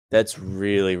bad. That's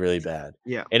really, really bad.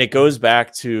 Yeah. And it goes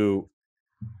back to,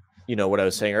 what I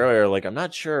was saying earlier. Like, I'm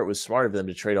not sure it was smart of them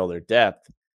to trade all their depth.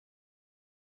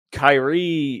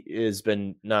 Kyrie has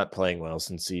been not playing well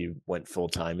since he went full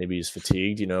time. Maybe he's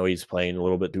fatigued. He's playing a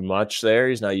little bit too much there.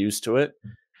 He's not used to it.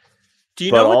 Do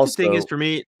you know what the thing is for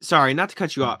me? Sorry, not to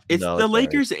cut you off. It's the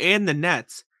Lakers and the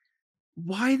Nets.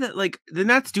 Why the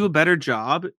Nets do a better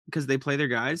job because they play their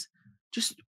guys.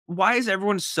 Just why is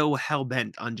everyone so hell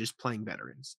bent on just playing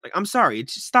veterans? Like, I'm sorry,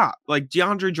 just stop. Like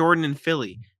DeAndre Jordan in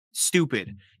Philly,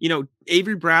 stupid.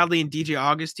 Avery Bradley and DJ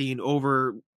Augustine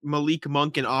over Malik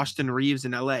Monk and Austin Reeves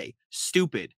in LA,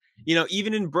 stupid.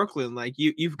 Even in Brooklyn, like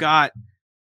you've got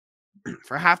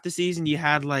for half the season you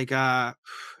had like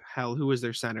who was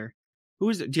their center? Who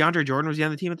was it? DeAndre Jordan, was he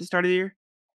on the team at the start of the year?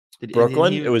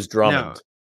 Brooklyn? It was Drummond.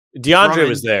 No. DeAndre Drummond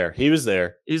was there. He was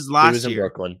there. He was last year. He was in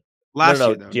Brooklyn. Last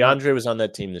year, though. DeAndre was on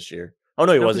that team this year. Oh,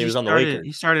 no, he wasn't. He was on the Lakers.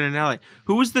 He started in LA.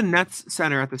 Who was the Nets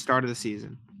center at the start of the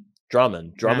season?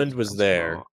 Drummond. Drummond was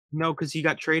there. No, because he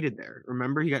got traded there.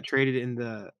 Remember, he got traded in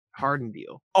the Harden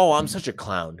deal. Oh, I'm such a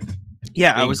clown.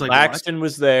 Yeah, I was like, Claxton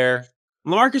was there.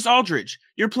 LaMarcus Aldridge.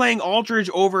 You're playing Aldridge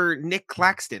over Nick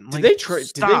Claxton. Did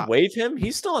they waive him?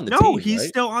 He's still on the team. No, he's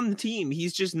still on the team.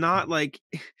 He's just not like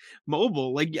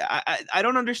mobile. Like I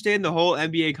don't understand the whole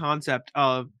NBA concept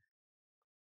of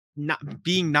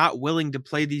not willing to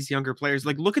play these younger players.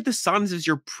 Like, look at the Suns as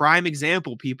your prime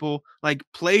example, people. Like,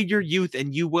 play your youth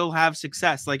and you will have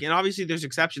success. Like, and obviously there's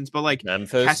exceptions, but like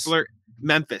Memphis.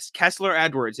 Memphis, Kessler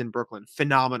Edwards in Brooklyn,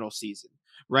 phenomenal season,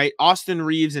 right? Austin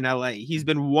Reeves in LA, he's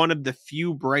been one of the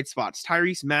few bright spots.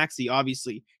 Tyrese Maxey,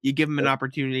 obviously, you give him an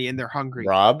opportunity and they're hungry.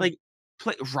 Rob, Like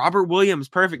Robert Williams,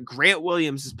 perfect. Grant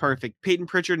Williams is perfect. Peyton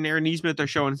Pritchard and Aaron Nesmith are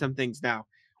showing some things now.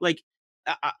 Like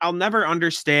I'll never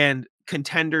understand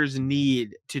contenders'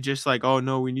 need to just like, oh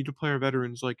no, we need to play our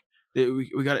veterans. Like we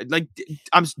got like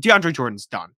DeAndre Jordan's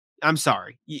done. I'm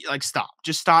sorry. Like, stop.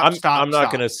 Just stop. I'm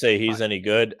not going to say he's any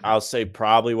good. I'll say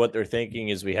probably what they're thinking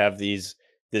is we have this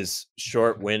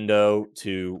short window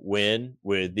to win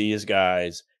with these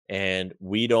guys, and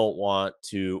we don't want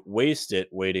to waste it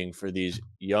waiting for these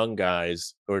young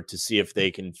guys or to see if they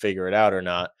can figure it out or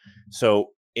not.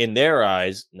 So in their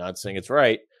eyes, not saying it's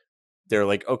right, they're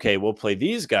like, okay, we'll play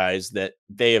these guys that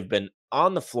they have been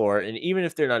on the floor, and even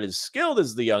if they're not as skilled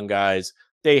as the young guys,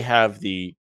 they have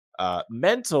the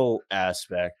mental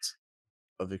aspect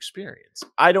of experience.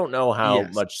 I don't know how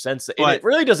much sense, and it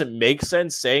really doesn't make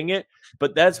sense saying it,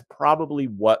 but that's probably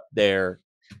what their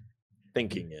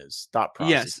thinking is, thought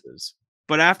process is.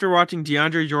 But after watching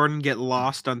DeAndre Jordan get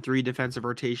lost on 3 defensive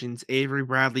rotations, Avery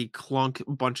Bradley clunk a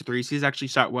bunch of threes. He's actually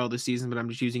shot well this season, but I'm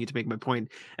just using it to make my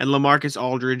point. And LaMarcus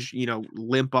Aldridge,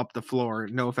 limp up the floor.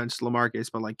 No offense to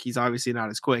LaMarcus, but like he's obviously not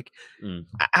as quick.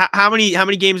 How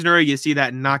many games in a row you see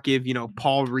that and not give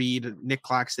Paul Reed, Nick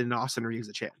Claxton, and Austin Reeves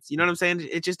a chance? You know what I'm saying?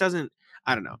 It just doesn't.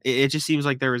 I don't know. It just seems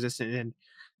like they're resistant. And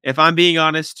if I'm being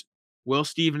honest, will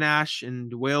Steve Nash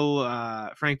and will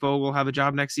Frank Vogel have a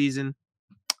job next season?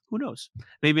 Who knows?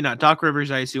 Maybe not. Doc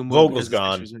Rivers, I assume. Vogel's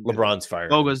gone. LeBron's fired.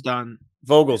 Vogel's done.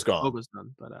 Vogel's gone. Vogel's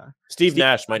done. But Steve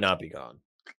Nash might not be gone.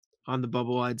 On the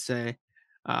bubble, I'd say.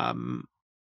 I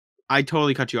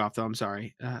totally cut you off, though. I'm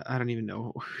sorry. I don't even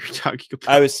know what you're talking about.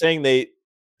 I was saying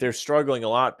they're struggling a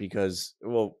lot because,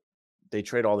 they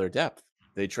trade all their depth.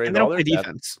 They trade all their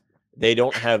defense. They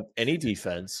don't have any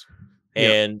defense,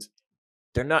 and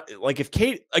they're not like if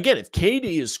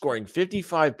KD is scoring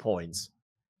 55 points.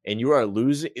 And you are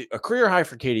losing a career high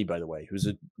for KD, by the way, who's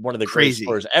one of the greatest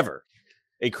scorers ever.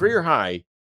 A career high,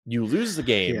 you lose the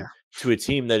game to a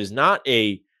team that is not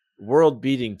a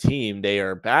world-beating team. They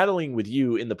are battling with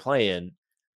you in the play-in,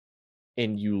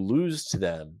 and you lose to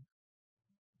them.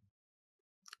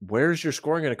 Where's your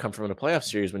scoring going to come from in a playoff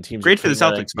series when teams great for the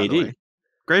Celtics, by the way.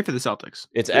 Great for the Celtics.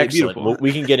 It's excellent.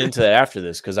 We can get into that after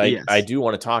this because I do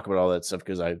want to talk about all that stuff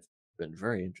because I've been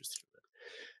very interested.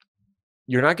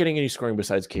 You're not getting any scoring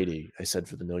besides KD, I said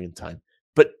for the millionth time.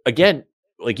 But again,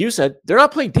 like you said, they're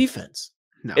not playing defense.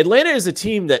 No. Atlanta is a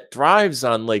team that thrives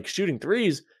on like shooting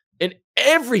threes, and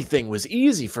everything was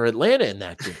easy for Atlanta in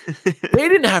that game. They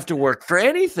didn't have to work for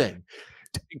anything.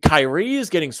 Kyrie is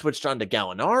getting switched on to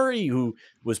Gallinari, who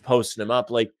was posting him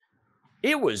up. Like,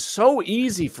 it was so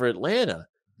easy for Atlanta.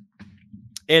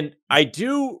 And I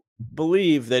do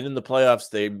believe that in the playoffs,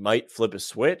 they might flip a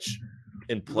switch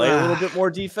and play a little bit more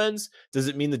defense. Does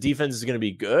it mean the defense is going to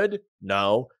be good?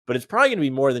 No, but it's probably going to be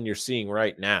more than you're seeing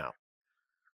right now.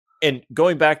 And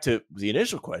going back to the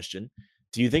initial question,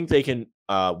 do you think they can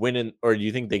win or do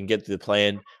you think they can get to the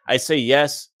play-in? I say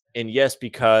yes, and yes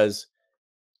because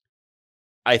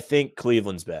I think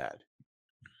Cleveland's bad.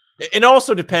 It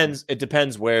also depends. It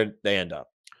depends where they end up.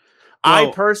 Well,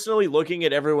 I personally, looking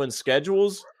at everyone's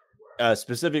schedules,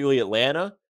 specifically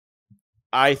Atlanta,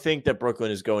 I think that Brooklyn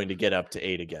is going to get up to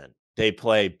 8 again. They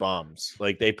play bums.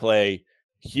 Like, they play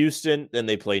Houston, then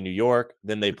they play New York,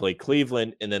 then they play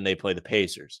Cleveland, and then they play the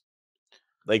Pacers.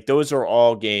 Like, those are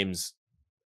all games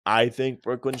I think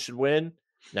Brooklyn should win.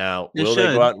 Now, will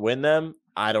they go out and win them?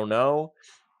 I don't know.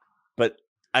 But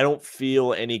I don't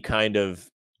feel any kind of,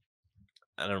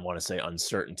 I don't want to say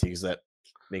uncertainty because that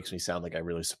makes me sound like I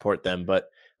really support them. But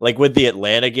like with the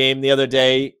Atlanta game the other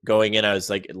day going in, I was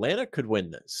like, Atlanta could win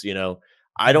this,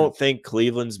 I don't think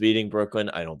Cleveland's beating Brooklyn.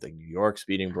 I don't think New York's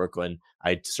beating Brooklyn.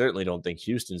 I certainly don't think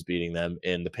Houston's beating them.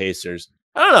 In the Pacers,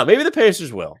 I don't know. Maybe the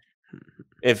Pacers will.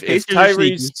 If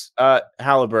Tyrese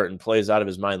Halliburton plays out of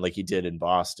his mind like he did in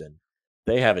Boston,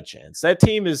 they have a chance. That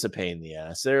team is a pain in the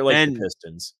ass. They're like the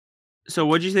Pistons. So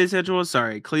what'd you say the schedule was?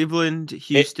 Sorry, Cleveland,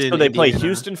 Houston. So they play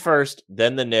Houston first,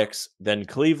 then the Knicks, then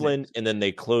Cleveland, and then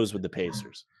they close with the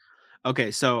Pacers.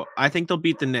 Okay, so I think they'll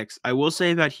beat the Knicks. I will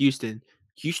say about Houston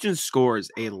scores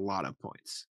a lot of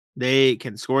points. They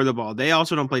can score the ball. They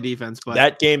also don't play defense, but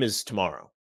that game is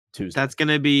tomorrow, Tuesday. That's going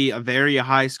to be a very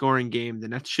high scoring game. The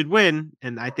Nets should win,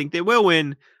 and I think they will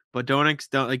win. But don't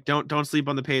sleep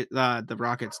on the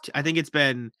Rockets. I think it's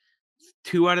been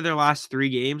 2 out of their last 3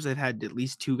 games. They've had at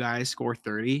least 2 guys score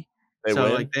 30. They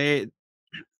win?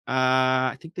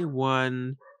 I think they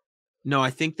won. No,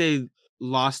 I think they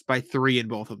lost by 3 in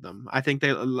both of them. I think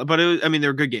they, but I mean, they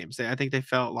were good games. I think they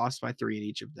felt lost by 3 in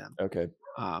each of them. Okay.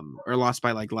 Or lost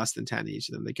by like less than 10 in each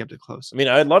of them. They kept it close. I mean,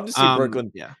 I'd love to see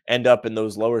Brooklyn end up in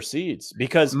those lower seeds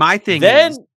because my thing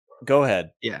then is, go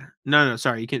ahead. Yeah. No,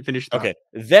 sorry. You can't finish the thought. Okay.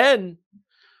 Then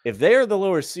if they are the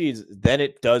lower seeds, then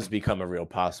it does become a real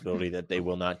possibility that they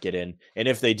will not get in. And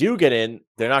if they do get in,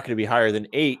 they're not going to be higher than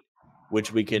 8,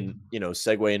 which we can,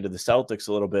 segue into the Celtics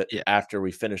a little bit after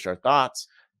we finish our thoughts.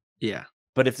 Yeah.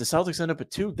 But if the Celtics end up at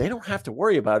 2, they don't have to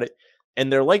worry about it.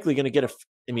 And they're likely going to get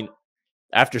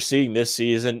after seeing this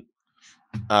season,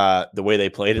 the way they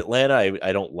played Atlanta,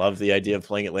 I don't love the idea of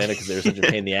playing Atlanta because they're such a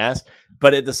pain in the ass.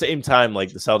 But at the same time,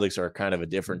 like the Celtics are kind of a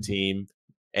different team.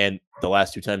 And the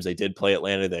last 2 times they did play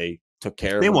Atlanta, they took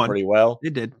care of them pretty well. They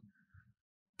did.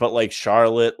 But like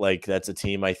Charlotte, like that's a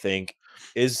team I think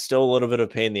is still a little bit of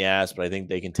a pain in the ass, but I think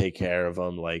they can take care of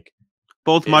them. Like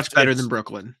both much better than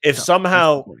Brooklyn. If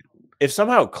somehow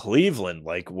Cleveland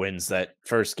like wins that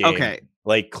first game,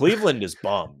 like Cleveland is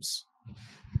bums.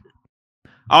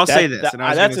 I'll say this.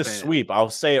 That's a sweep. I'll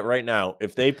say it right now.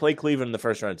 If they play Cleveland in the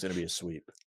first round, it's going to be a sweep.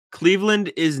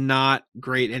 Cleveland is not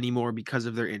great anymore because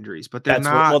of their injuries, but they're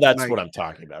that's what I'm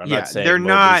talking about. I'm not saying they're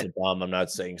not a bum. I'm not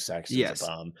saying Sexton's a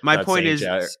bum. My point is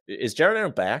Jared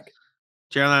Allen back?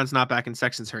 Jared Allen's not back and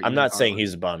Sexton's hurt. I'm not saying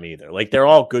he's a bum either. Like they're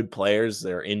all good players.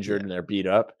 They're injured and they're beat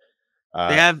up.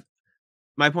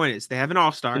 My point is they have an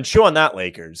all-star. And chew on that,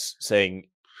 Lakers, saying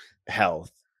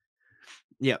health.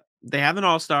 Yep. They have an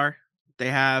all-star. They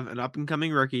have an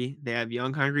up-and-coming rookie. They have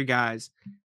young, hungry guys.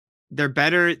 They're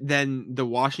better than the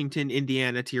Washington,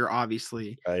 Indiana tier,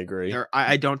 obviously. I agree.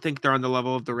 I don't think they're on the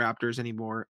level of the Raptors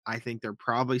anymore. I think they're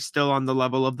probably still on the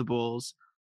level of the Bulls.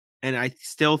 And I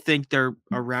still think they're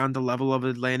around the level of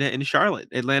Atlanta and Charlotte.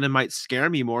 Atlanta might scare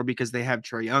me more because they have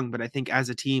Trae Young, but I think as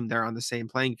a team, they're on the same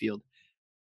playing field.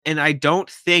 And I don't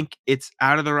think it's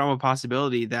out of the realm of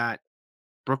possibility that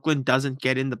Brooklyn doesn't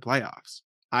get in the playoffs.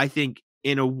 I think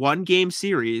in a 1-game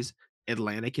series,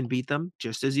 Atlanta can beat them,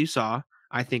 just as you saw.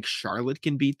 I think Charlotte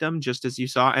can beat them, just as you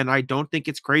saw. And I don't think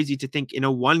it's crazy to think in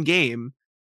a 1 game,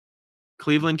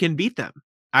 Cleveland can beat them.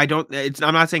 I'm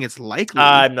not saying it's likely.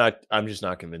 I'm just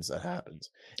not convinced that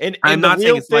happens. And I'm not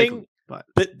saying it's likely, but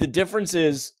the difference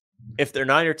is if they're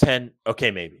 9 or 10,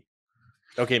 okay, maybe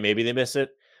they miss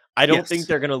it. I don't think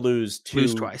they're going to lose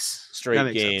twice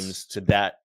straight games to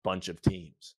that bunch of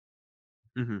teams.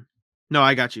 Mm-hmm. No,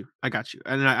 I got you.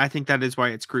 And I think that is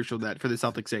why it's crucial that for the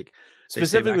Celtics' sake.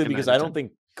 Specifically because I don't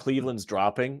think Cleveland's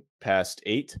dropping past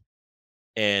 8.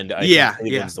 And I think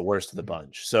Cleveland's the worst of the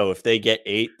bunch. So if they get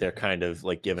 8, they're kind of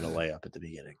like given a layup at the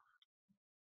beginning.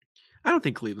 I don't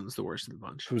think Cleveland's the worst of the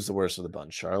bunch. Who's the worst of the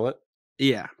bunch? Charlotte?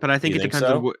 Yeah, but I think it depends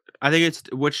on I think it's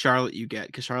which Charlotte you get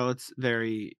because Charlotte's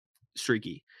very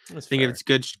streaky. That's I think fair. if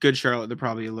it's good Charlotte, they're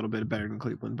probably a little bit better than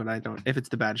Cleveland, but I don't. If it's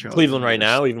the bad Charlotte, Cleveland right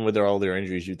now, even with all their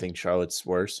injuries, you think Charlotte's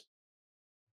worse?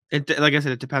 Like I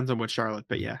said, it depends on what Charlotte,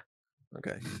 but yeah.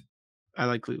 Okay. I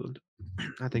like Cleveland.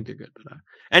 I think they're good. But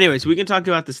anyways, we can talk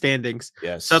about the standings.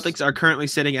 Yes. Celtics are currently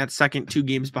sitting at second, 2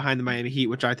 games behind the Miami Heat,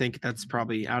 which I think that's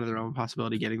probably out of their own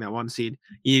possibility getting that 1 seed.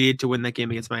 You needed to win that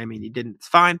game against Miami, and you didn't. It's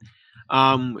fine.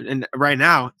 And right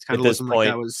now, it's kind of looking like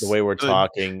that was the way we're good.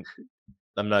 talking.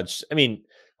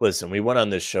 Listen, we went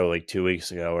on this show like 2 weeks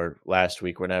ago or last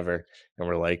week, whenever, and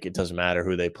we're like, it doesn't matter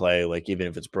who they play. Like, even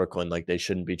if it's Brooklyn, like they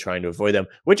shouldn't be trying to avoid them,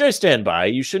 which I stand by.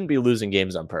 You shouldn't be losing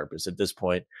games on purpose at this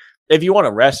point. If you want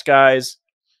to rest guys,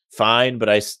 fine. But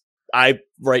I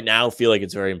right now feel like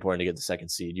it's very important to get the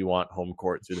 2nd seed. You want home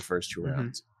court through the first 2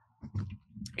 rounds.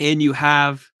 And you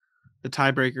have the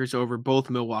tiebreakers over both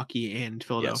Milwaukee and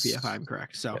Philadelphia, if I'm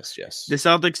correct. So yes. The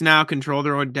Celtics now control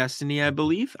their own destiny, I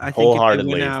believe. I think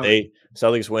wholeheartedly. If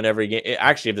Celtics win every game,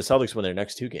 actually, if the Celtics win their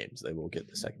next 2 games, they will get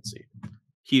the 2nd seed.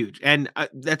 Huge. And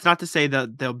that's not to say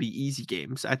that they'll be easy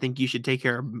games. I think you should take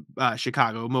care of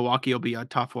Chicago. Milwaukee will be a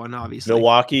tough one, obviously.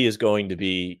 Milwaukee is going to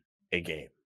be a game.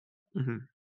 Mm-hmm.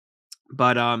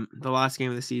 But the last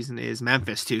game of the season is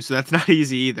Memphis too, so that's not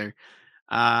easy either.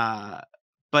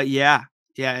 But yeah,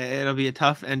 it'll be a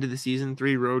tough end of the season.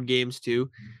 3 road games too.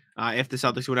 If the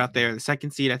Celtics went out there, the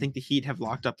 2nd seed, I think the Heat have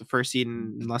locked up the 1st seed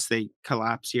unless they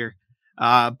collapse here.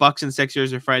 Bucks and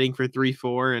Sixers are fighting for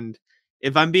 3-4, and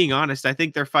if I'm being honest, I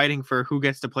think they're fighting for who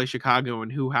gets to play Chicago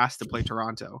and who has to play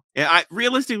Toronto.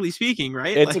 Realistically speaking,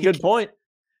 right? It's a good point.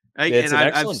 It's an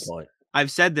excellent point.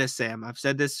 I've said this, Sam. I've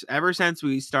said this ever since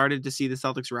we started to see the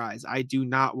Celtics rise. I do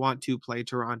not want to play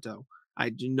Toronto. I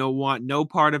do not want no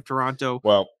part of Toronto.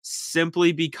 Well,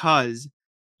 simply because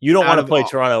you don't want to play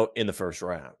Toronto in the first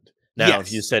round. Now,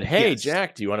 if you said, "Hey,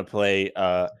 Jack, do you want to play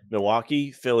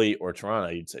Milwaukee, Philly, or Toronto?"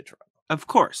 You'd say Toronto. Of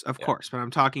course, Yeah. but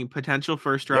I'm talking potential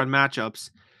first-round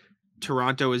matchups.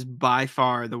 Toronto is by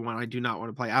far the one I do not want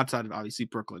to play outside of obviously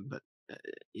Brooklyn, but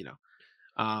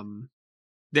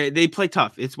they play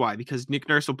tough. It's why because Nick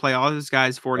Nurse will play all of his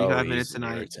guys 45 minutes a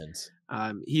night.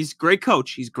 Irritant. He's great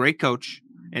coach.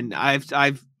 And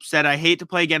I've said I hate to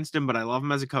play against him, but I love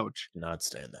him as a coach. Not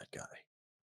stand that guy.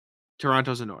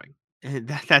 Toronto's annoying. And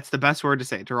that's the best word to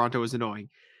say. Toronto is annoying.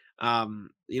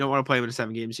 You don't want to play him in a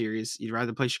 7-game series. You'd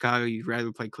rather play Chicago. You'd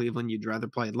rather play Cleveland. You'd rather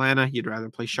play Atlanta. You'd rather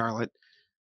play Charlotte.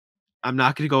 I'm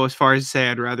not going to go as far as to say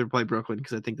I'd rather play Brooklyn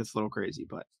because I think that's a little crazy,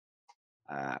 but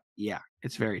yeah,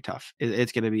 it's very tough.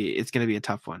 It's gonna be a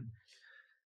tough one.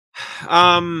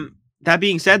 That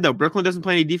being said, though, Brooklyn doesn't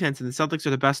play any defense, and the Celtics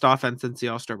are the best offense since the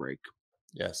All-Star break.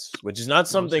 Yes, which is not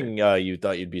something you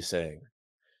thought you'd be saying.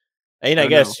 I No,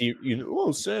 guess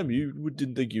you Sam, you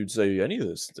didn't think you'd say any of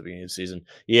this at the beginning of the season.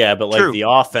 Yeah, but like True. the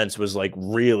offense was like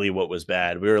really what was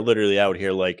bad. We were literally out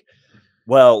here like,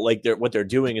 well, like what they're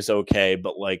doing is okay,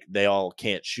 but like they all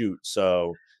can't shoot.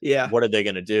 So Yeah, what are they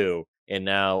going to do? And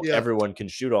now everyone can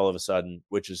shoot all of a sudden,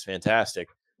 which is fantastic.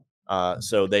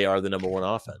 So they are the number one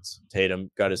offense. Tatum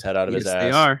got his head out of his ass.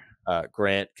 They are.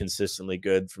 Grant consistently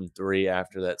good from 3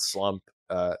 after that slump.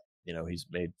 He's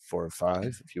made 4 or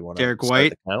 5 if you want to Derek start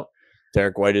White. the count.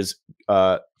 Derek White has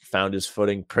found his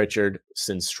footing. Pritchard,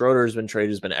 since Schroeder has been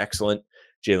traded, has been excellent.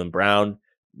 Jaylen Brown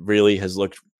really has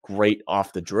looked great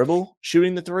off the dribble,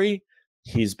 shooting the 3.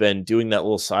 He's been doing that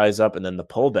little size up and then the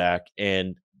pullback,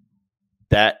 and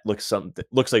that looks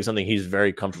like something he's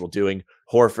very comfortable doing.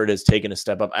 Horford has taken a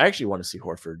step up. I actually want to see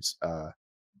Horford's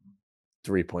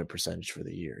 3-point percentage for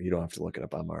the year. You don't have to look it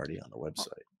up. I'm already on the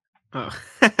website. Oh,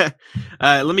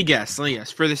 let me guess.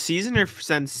 For the season or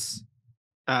since?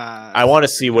 I want to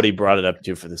see what he brought it up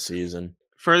to for the season.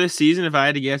 For the season, if I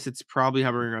had to guess, it's probably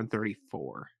hovering around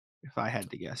 34. If I had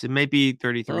to guess, it may be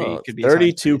 33. It could be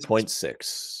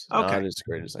 32.6. Okay, not as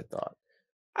great as I thought.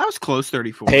 I was close.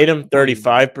 34. Tatum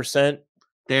 35%.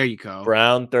 There you go.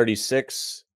 Brown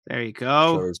 36. There you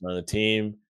go. Schroeder's not on the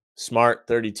team. Smart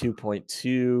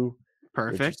 32.2.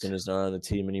 Perfect. Richardson is not on the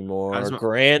team anymore.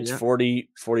 Grant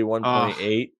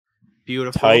 41.8.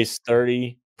 Beautiful. Tice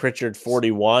 30. Pritchard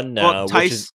 41 now. Well,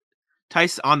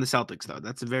 Tice on the Celtics though.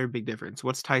 That's a very big difference.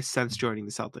 What's Tice since joining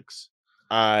the Celtics?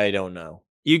 I don't know.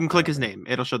 You can click his name.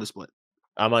 It'll show the split.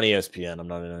 I'm on ESPN. I'm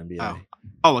not an NBA. Oh,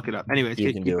 I'll look it up. Anyways,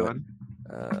 you keep do going.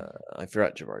 I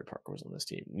forgot Jabari Parker was on this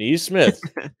team. Neesmith.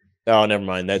 Oh, never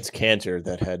mind. That's Cantor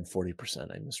that had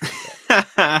 40%. I misread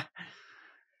that.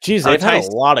 Jeez, they've had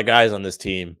a lot of guys on this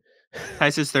team.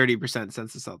 Tice is 30%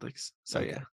 since the Celtics. So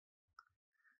okay.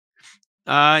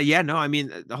 No, I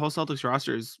mean the whole Celtics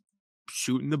roster is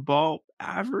shooting the ball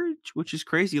average, which is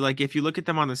crazy. Like if you look at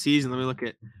them on the season, let me look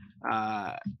at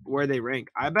where they rank.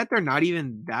 I bet they're not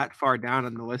even that far down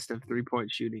on the list of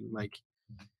 3-point shooting, like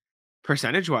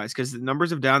percentage wise, because the numbers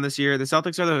have down this year. The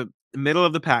Celtics are the middle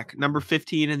of the pack, number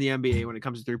 15 in the NBA when it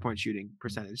comes to 3-point shooting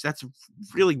percentage. That's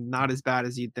really not as bad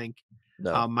as you'd think.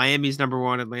 No. Miami's number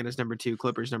 1, Atlanta's number 2,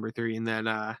 Clippers number 3, and then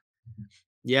out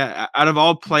of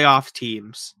all playoff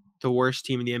teams, the worst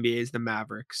team in the NBA is the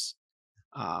Mavericks.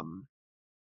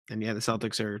 And the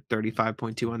Celtics are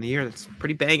 35.2 on the year. That's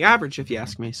pretty bang average, if you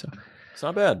ask me. So it's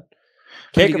not bad.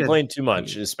 Can't complain too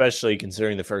much, especially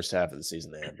considering the first half of the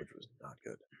season they had, which was not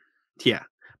good. Yeah.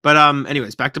 But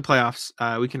anyways, back to playoffs.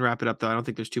 We can wrap it up though. I don't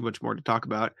think there's too much more to talk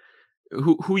about.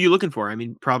 Who are you looking for? I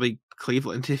mean, probably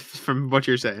Cleveland, from what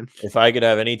you're saying. If I could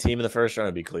have any team in the first round,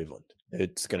 it'd be Cleveland.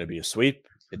 It's going to be a sweep.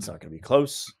 It's not going to be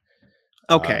close.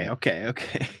 Okay.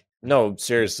 No,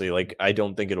 seriously, like I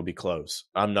don't think it'll be close.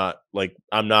 I'm not.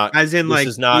 As in, this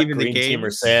is not Green Team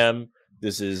or Sam.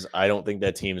 I don't think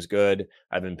that team's good.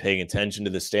 I've been paying attention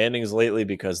to the standings lately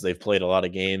because they've played a lot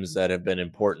of games that have been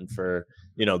important for,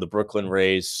 the Brooklyn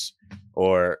race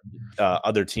or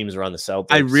other teams around the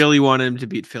Celtics. I really wanted them to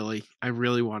beat Philly. I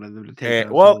really wanted them to take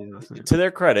it. Well, to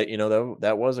their credit,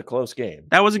 that was a close game.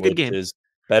 That was a good game. Is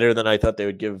better than I thought they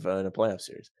would give in a playoff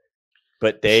series.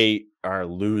 But they are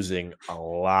losing a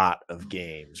lot of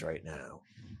games right now.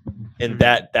 And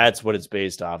that's what it's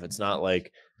based off. It's not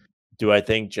like, do I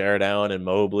think Jared Allen and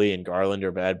Mobley and Garland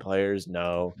are bad players?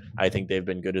 No. I think they've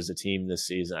been good as a team this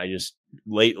season.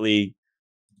 Lately,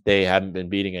 they haven't been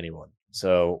beating anyone.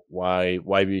 So why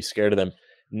be scared of them?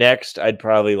 Next, I'd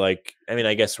probably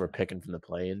I guess we're picking from the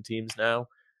play-in teams now.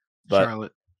 But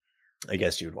Charlotte. I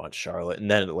guess you would want Charlotte, and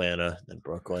then Atlanta, then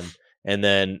Brooklyn. And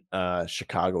then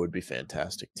Chicago would be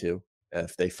fantastic too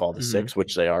if they fall to 6,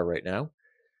 which they are right now.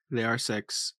 They are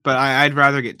 6, but I'd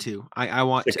rather get 2. I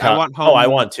want home. Oh, I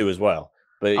want 2 as well.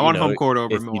 But I want home court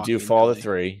over if Milwaukee. You do fall to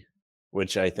 3,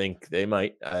 which I think they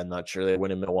might. I'm not sure they win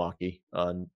in Milwaukee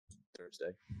on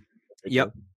Thursday. If they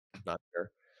Yep. do. Not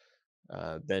sure.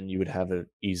 Then you would have an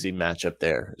easy matchup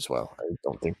there as well. I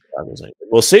don't think Chicago's anything.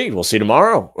 We'll see. We'll see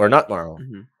tomorrow, or not tomorrow,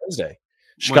 Wednesday.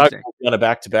 Chicago on a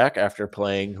back-to-back after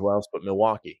playing who else but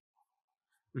Milwaukee.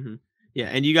 Yeah,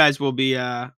 and you guys will be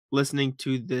listening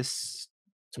to this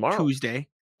tomorrow.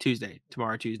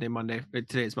 Tomorrow, Tuesday, Monday.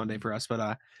 Today's Monday for us,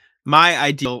 but my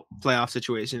ideal playoff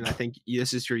situation, I think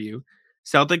this is for you.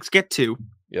 Celtics get 2.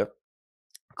 Yep.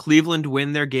 Cleveland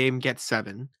win their game, get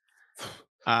 7.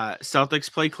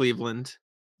 Celtics play Cleveland,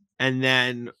 and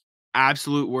then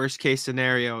absolute worst case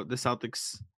scenario, the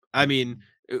Celtics. I mean,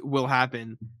 it will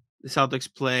happen. The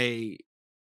Celtics play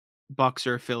Bucks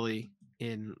or Philly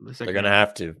in the second. They're gonna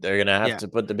have to. They're gonna have to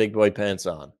put the big boy pants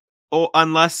on. Oh,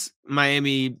 unless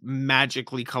Miami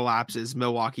magically collapses,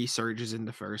 Milwaukee surges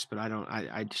into first. But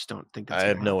I just don't think that's. I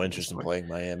have no interest in playing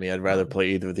Miami. I'd rather play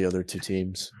either of the other 2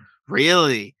 teams.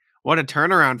 Really? What a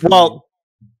turnaround for you.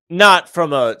 Not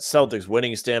from a Celtics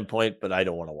winning standpoint, but I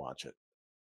don't want to watch it.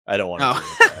 I don't want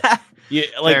to. Yeah,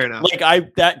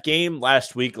 that game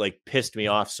last week pissed me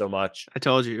off so much. I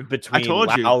told you. Between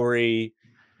Lowry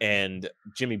and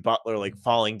Jimmy Butler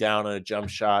falling down on a jump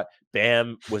shot.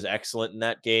 Bam was excellent in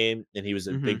that game, and he was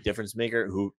a big difference maker,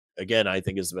 who, again, I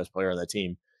think is the best player on that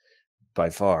team by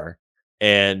far.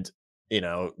 And,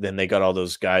 then they got all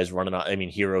those guys running out. I mean,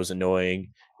 Hero's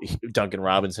annoying. Duncan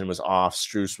Robinson was off.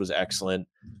 Strus was excellent.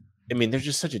 I mean, they're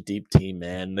just such a deep team,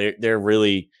 man. They're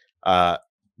really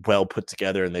well put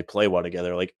together, and they play well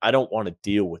together. I don't want to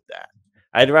deal with that.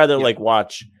 I'd rather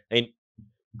watch.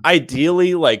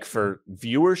 Ideally, for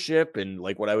viewership and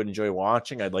what I would enjoy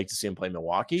watching, I'd like to see him play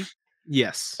Milwaukee.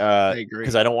 Yes, I agree.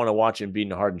 Because I don't want to watch him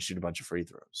beating hard and shoot a bunch of free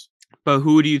throws. But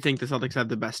who do you think the Celtics have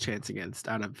the best chance against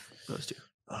out of those 2?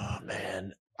 Oh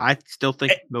man, I still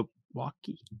think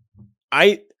Milwaukee.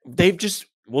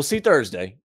 We'll see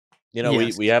Thursday.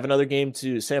 We have another game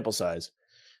to sample size.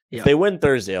 If they win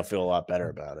Thursday, I'll feel a lot better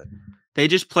about it. They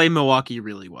just play Milwaukee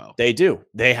really well. They do.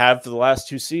 They have for the last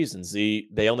 2 seasons. They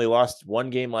only lost 1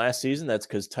 game last season. That's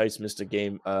because Tice missed a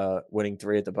game winning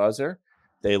 3 at the buzzer.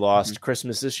 They lost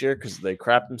Christmas this year because they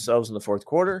crapped themselves in the 4th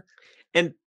quarter.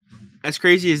 And as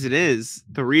crazy as it is,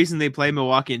 the reason they play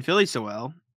Milwaukee and Philly so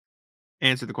well,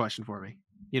 answer the question for me.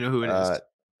 You know who it is?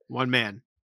 One man.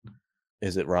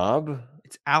 Is it Rob?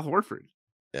 It's Al Horford.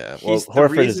 Yeah, well,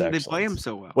 Horford is excellent. They play him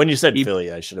so well. When you said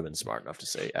Philly, I should have been smart enough to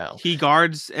say Al. He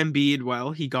guards Embiid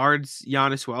well. He guards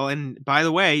Giannis well. And by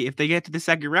the way, if they get to the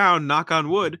second round, knock on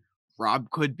wood,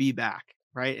 Rob could be back,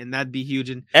 right? And that'd be huge.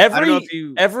 And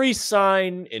every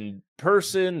sign in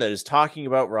person that is talking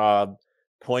about Rob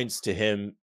points to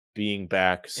him being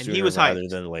back sooner rather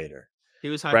than later. He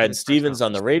was hyped. Brad Stevens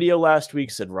on the radio last week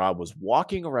said Rob was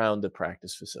walking around the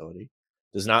practice facility.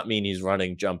 Does not mean he's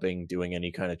running, jumping, doing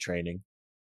any kind of training.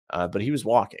 But he was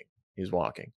walking.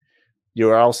 You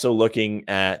are also looking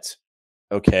at,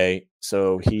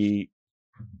 so he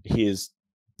is,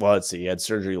 well, let's see. He had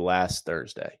surgery last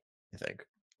Thursday, I think,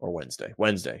 or Wednesday.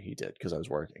 Wednesday he did because I was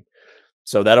working.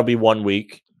 So that'll be 1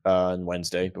 week on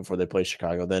Wednesday before they play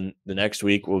Chicago. Then the next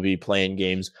week we'll be playing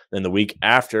games. Then the week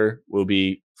after will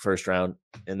be first round.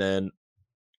 And then,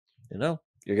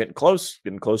 you're getting close to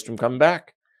him coming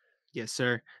back. Yes,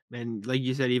 sir. And like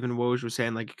you said, even Woj was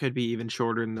saying, it could be even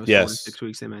shorter than those 4 to 6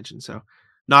 weeks they mentioned. So,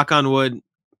 knock on wood,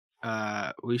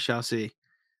 we shall see.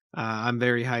 I'm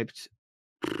very hyped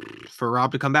for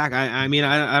Rob to come back. I mean,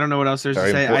 I don't know what else there's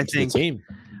to say. I think, team.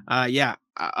 I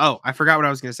forgot what I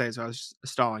was going to say, so I was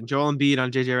stalling. Joel Embiid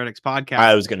on JJ Redick's podcast.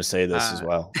 I was going to say this as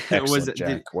well. Excellent,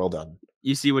 Jack. Well done.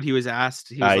 You see what he was asked?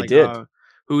 He was I did.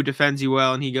 Who defends you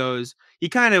well? And he goes, he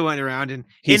kind of went around and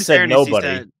he said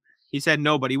nobody. He said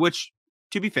nobody, which,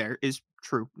 to be fair, is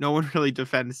true. No one really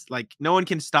defends. No one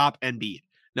can stop Embiid.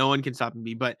 No one can stop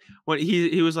Embiid. But when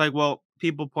he was like, well,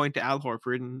 people point to Al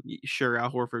Horford, and sure,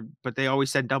 Al Horford, but they always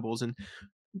send doubles, and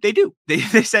they do. They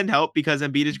send help because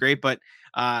Embiid is great, but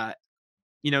the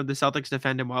Celtics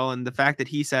defend him well, and the fact that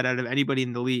he said out of anybody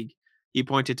in the league, he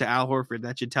pointed to Al Horford,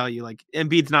 that should tell you,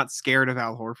 Embiid's not scared of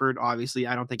Al Horford. Obviously,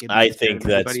 I don't think. I think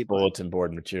that's bulletin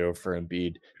board material for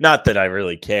Embiid. Not that I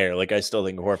really care. I still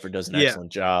think Horford does an excellent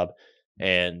job,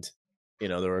 and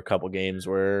there were a couple games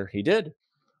where he did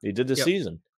this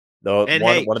season. Though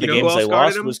one of the games they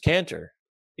lost was Cantor.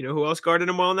 You know who else guarded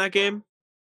him well in that game?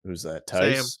 Who's that?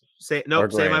 Tice? Say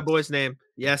my boy's name.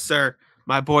 Yes, sir.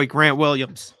 My boy Grant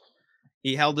Williams.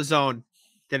 He held his own.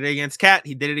 Did it against Cat.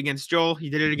 He did it against Joel. He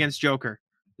did it against Joker,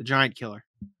 the Giant Killer.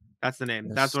 That's the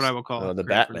name. That's what I will call it. The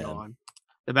Batman.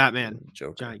 The Batman.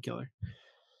 Joker. Giant Killer.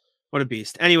 What a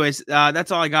beast. Anyways,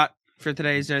 that's all I got for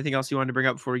today. Is there anything else you wanted to bring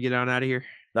up before we get on out of here?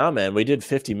 Nah, man, we did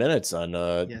 50 minutes on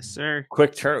Yes, sir.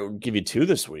 quick turn. We'll give you 2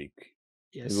 this week.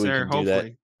 Yes, Maybe we sir. can do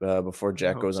that Hopefully. before I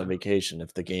Jack hope goes on so. vacation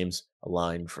if the game's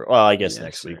aligned for. Well, I guess Yes,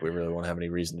 next week sir. we really won't have any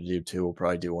reason to do 2. We'll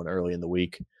probably do one early in the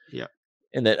week. Yep.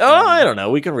 And then, I don't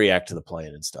know. We can react to the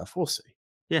playing and stuff. We'll see.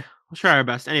 Yeah, we'll try our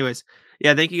best. Anyways,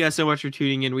 yeah, thank you guys so much for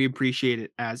tuning in. We appreciate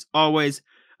it as always.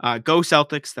 Go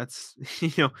Celtics. That's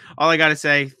all I gotta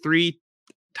say. 3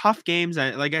 tough games.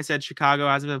 Like I said, Chicago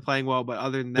hasn't been playing well, but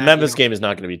other than that, The Memphis game is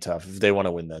not going to be tough. If they want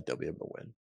to win that, they'll be able to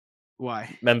win.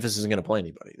 Why? Memphis isn't going to play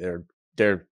anybody.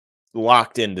 They're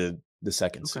locked into the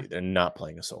second seed. They're not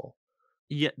playing a soul.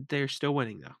 Yeah, they're still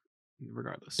winning though,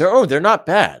 regardless. They're not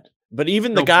bad. But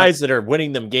even the No, guys that are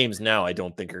winning them games now, I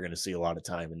don't think are going to see a lot of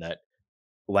time in that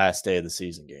last day of the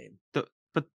season game. But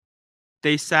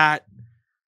they sat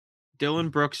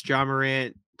Dylan Brooks, John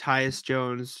Morant, Tyus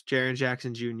Jones, Jaren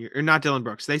Jackson Jr. Or not Dylan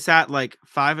Brooks. They sat like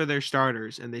 5 of their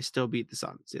starters, and they still beat the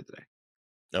Suns the other day.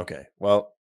 Okay,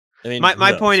 well, I mean,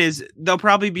 my point is they'll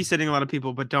probably be sitting a lot of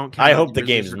people, but don't count. I hope the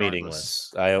game's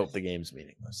meaningless. I hope the game's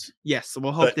meaningless. Yes,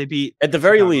 we'll hope they beat. At the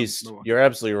very Chicago, least, Milwaukee. you're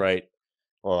absolutely right.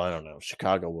 Well, I don't know.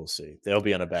 Chicago, we'll see. They'll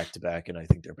be on a back-to-back, and I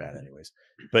think they're bad anyways.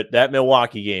 But that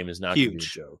Milwaukee game is not going to be a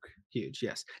joke. Huge,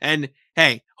 yes. And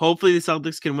hey, hopefully the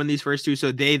Celtics can win these first 2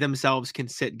 so they themselves can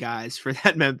sit guys for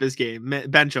that Memphis game.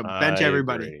 Bench them. Bench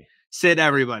everybody. Agree. Sit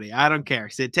everybody. I don't care.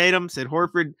 Sit Tatum, sit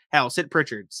Horford. Hell, sit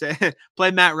Pritchard.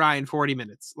 Play Matt Ryan 40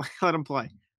 minutes. Let him play.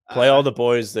 Play all the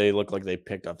boys they look like they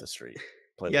picked off the street.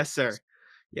 Yes, sir.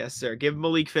 Yes, sir. Give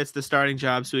Malik Fitz the starting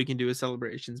job so he can do his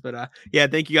celebrations. But yeah,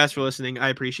 thank you guys for listening. I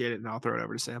appreciate it, and I'll throw it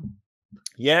over to Sam.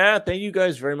 Yeah, thank you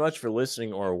guys very much for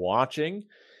listening or watching.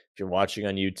 If you're watching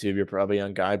on YouTube, you're probably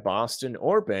on Guy Boston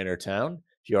or Bannertown.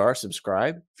 If you are,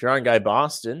 subscribe. If you're on Guy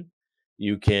Boston,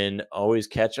 you can always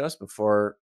catch us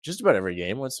before just about every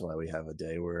game. Once in a while, we have a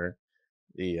day where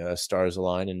the stars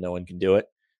align and no one can do it.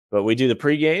 But we do the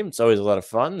pregame. It's always a lot of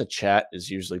fun. The chat is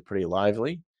usually pretty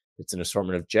lively. It's an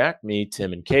assortment of Jack, me,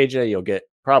 Tim, and KJ. You'll get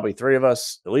probably 3 of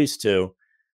us, at least 2,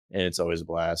 and it's always a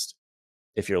blast.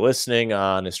 If you're listening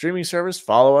on a streaming service,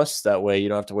 follow us. That way you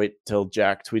don't have to wait till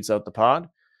Jack tweets out the pod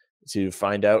to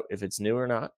find out if it's new or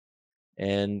not.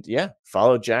 And yeah,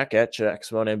 follow Jack at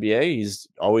JackSimone He's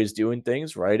always doing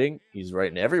things, writing. He's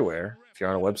writing everywhere. If you're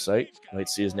on a website, you might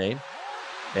see his name.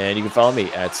 And you can follow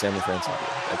me at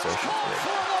SamLaFranceNBA. That's our show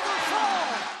today.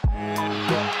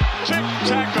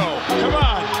 Taco. Come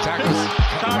on.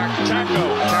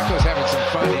 Taco.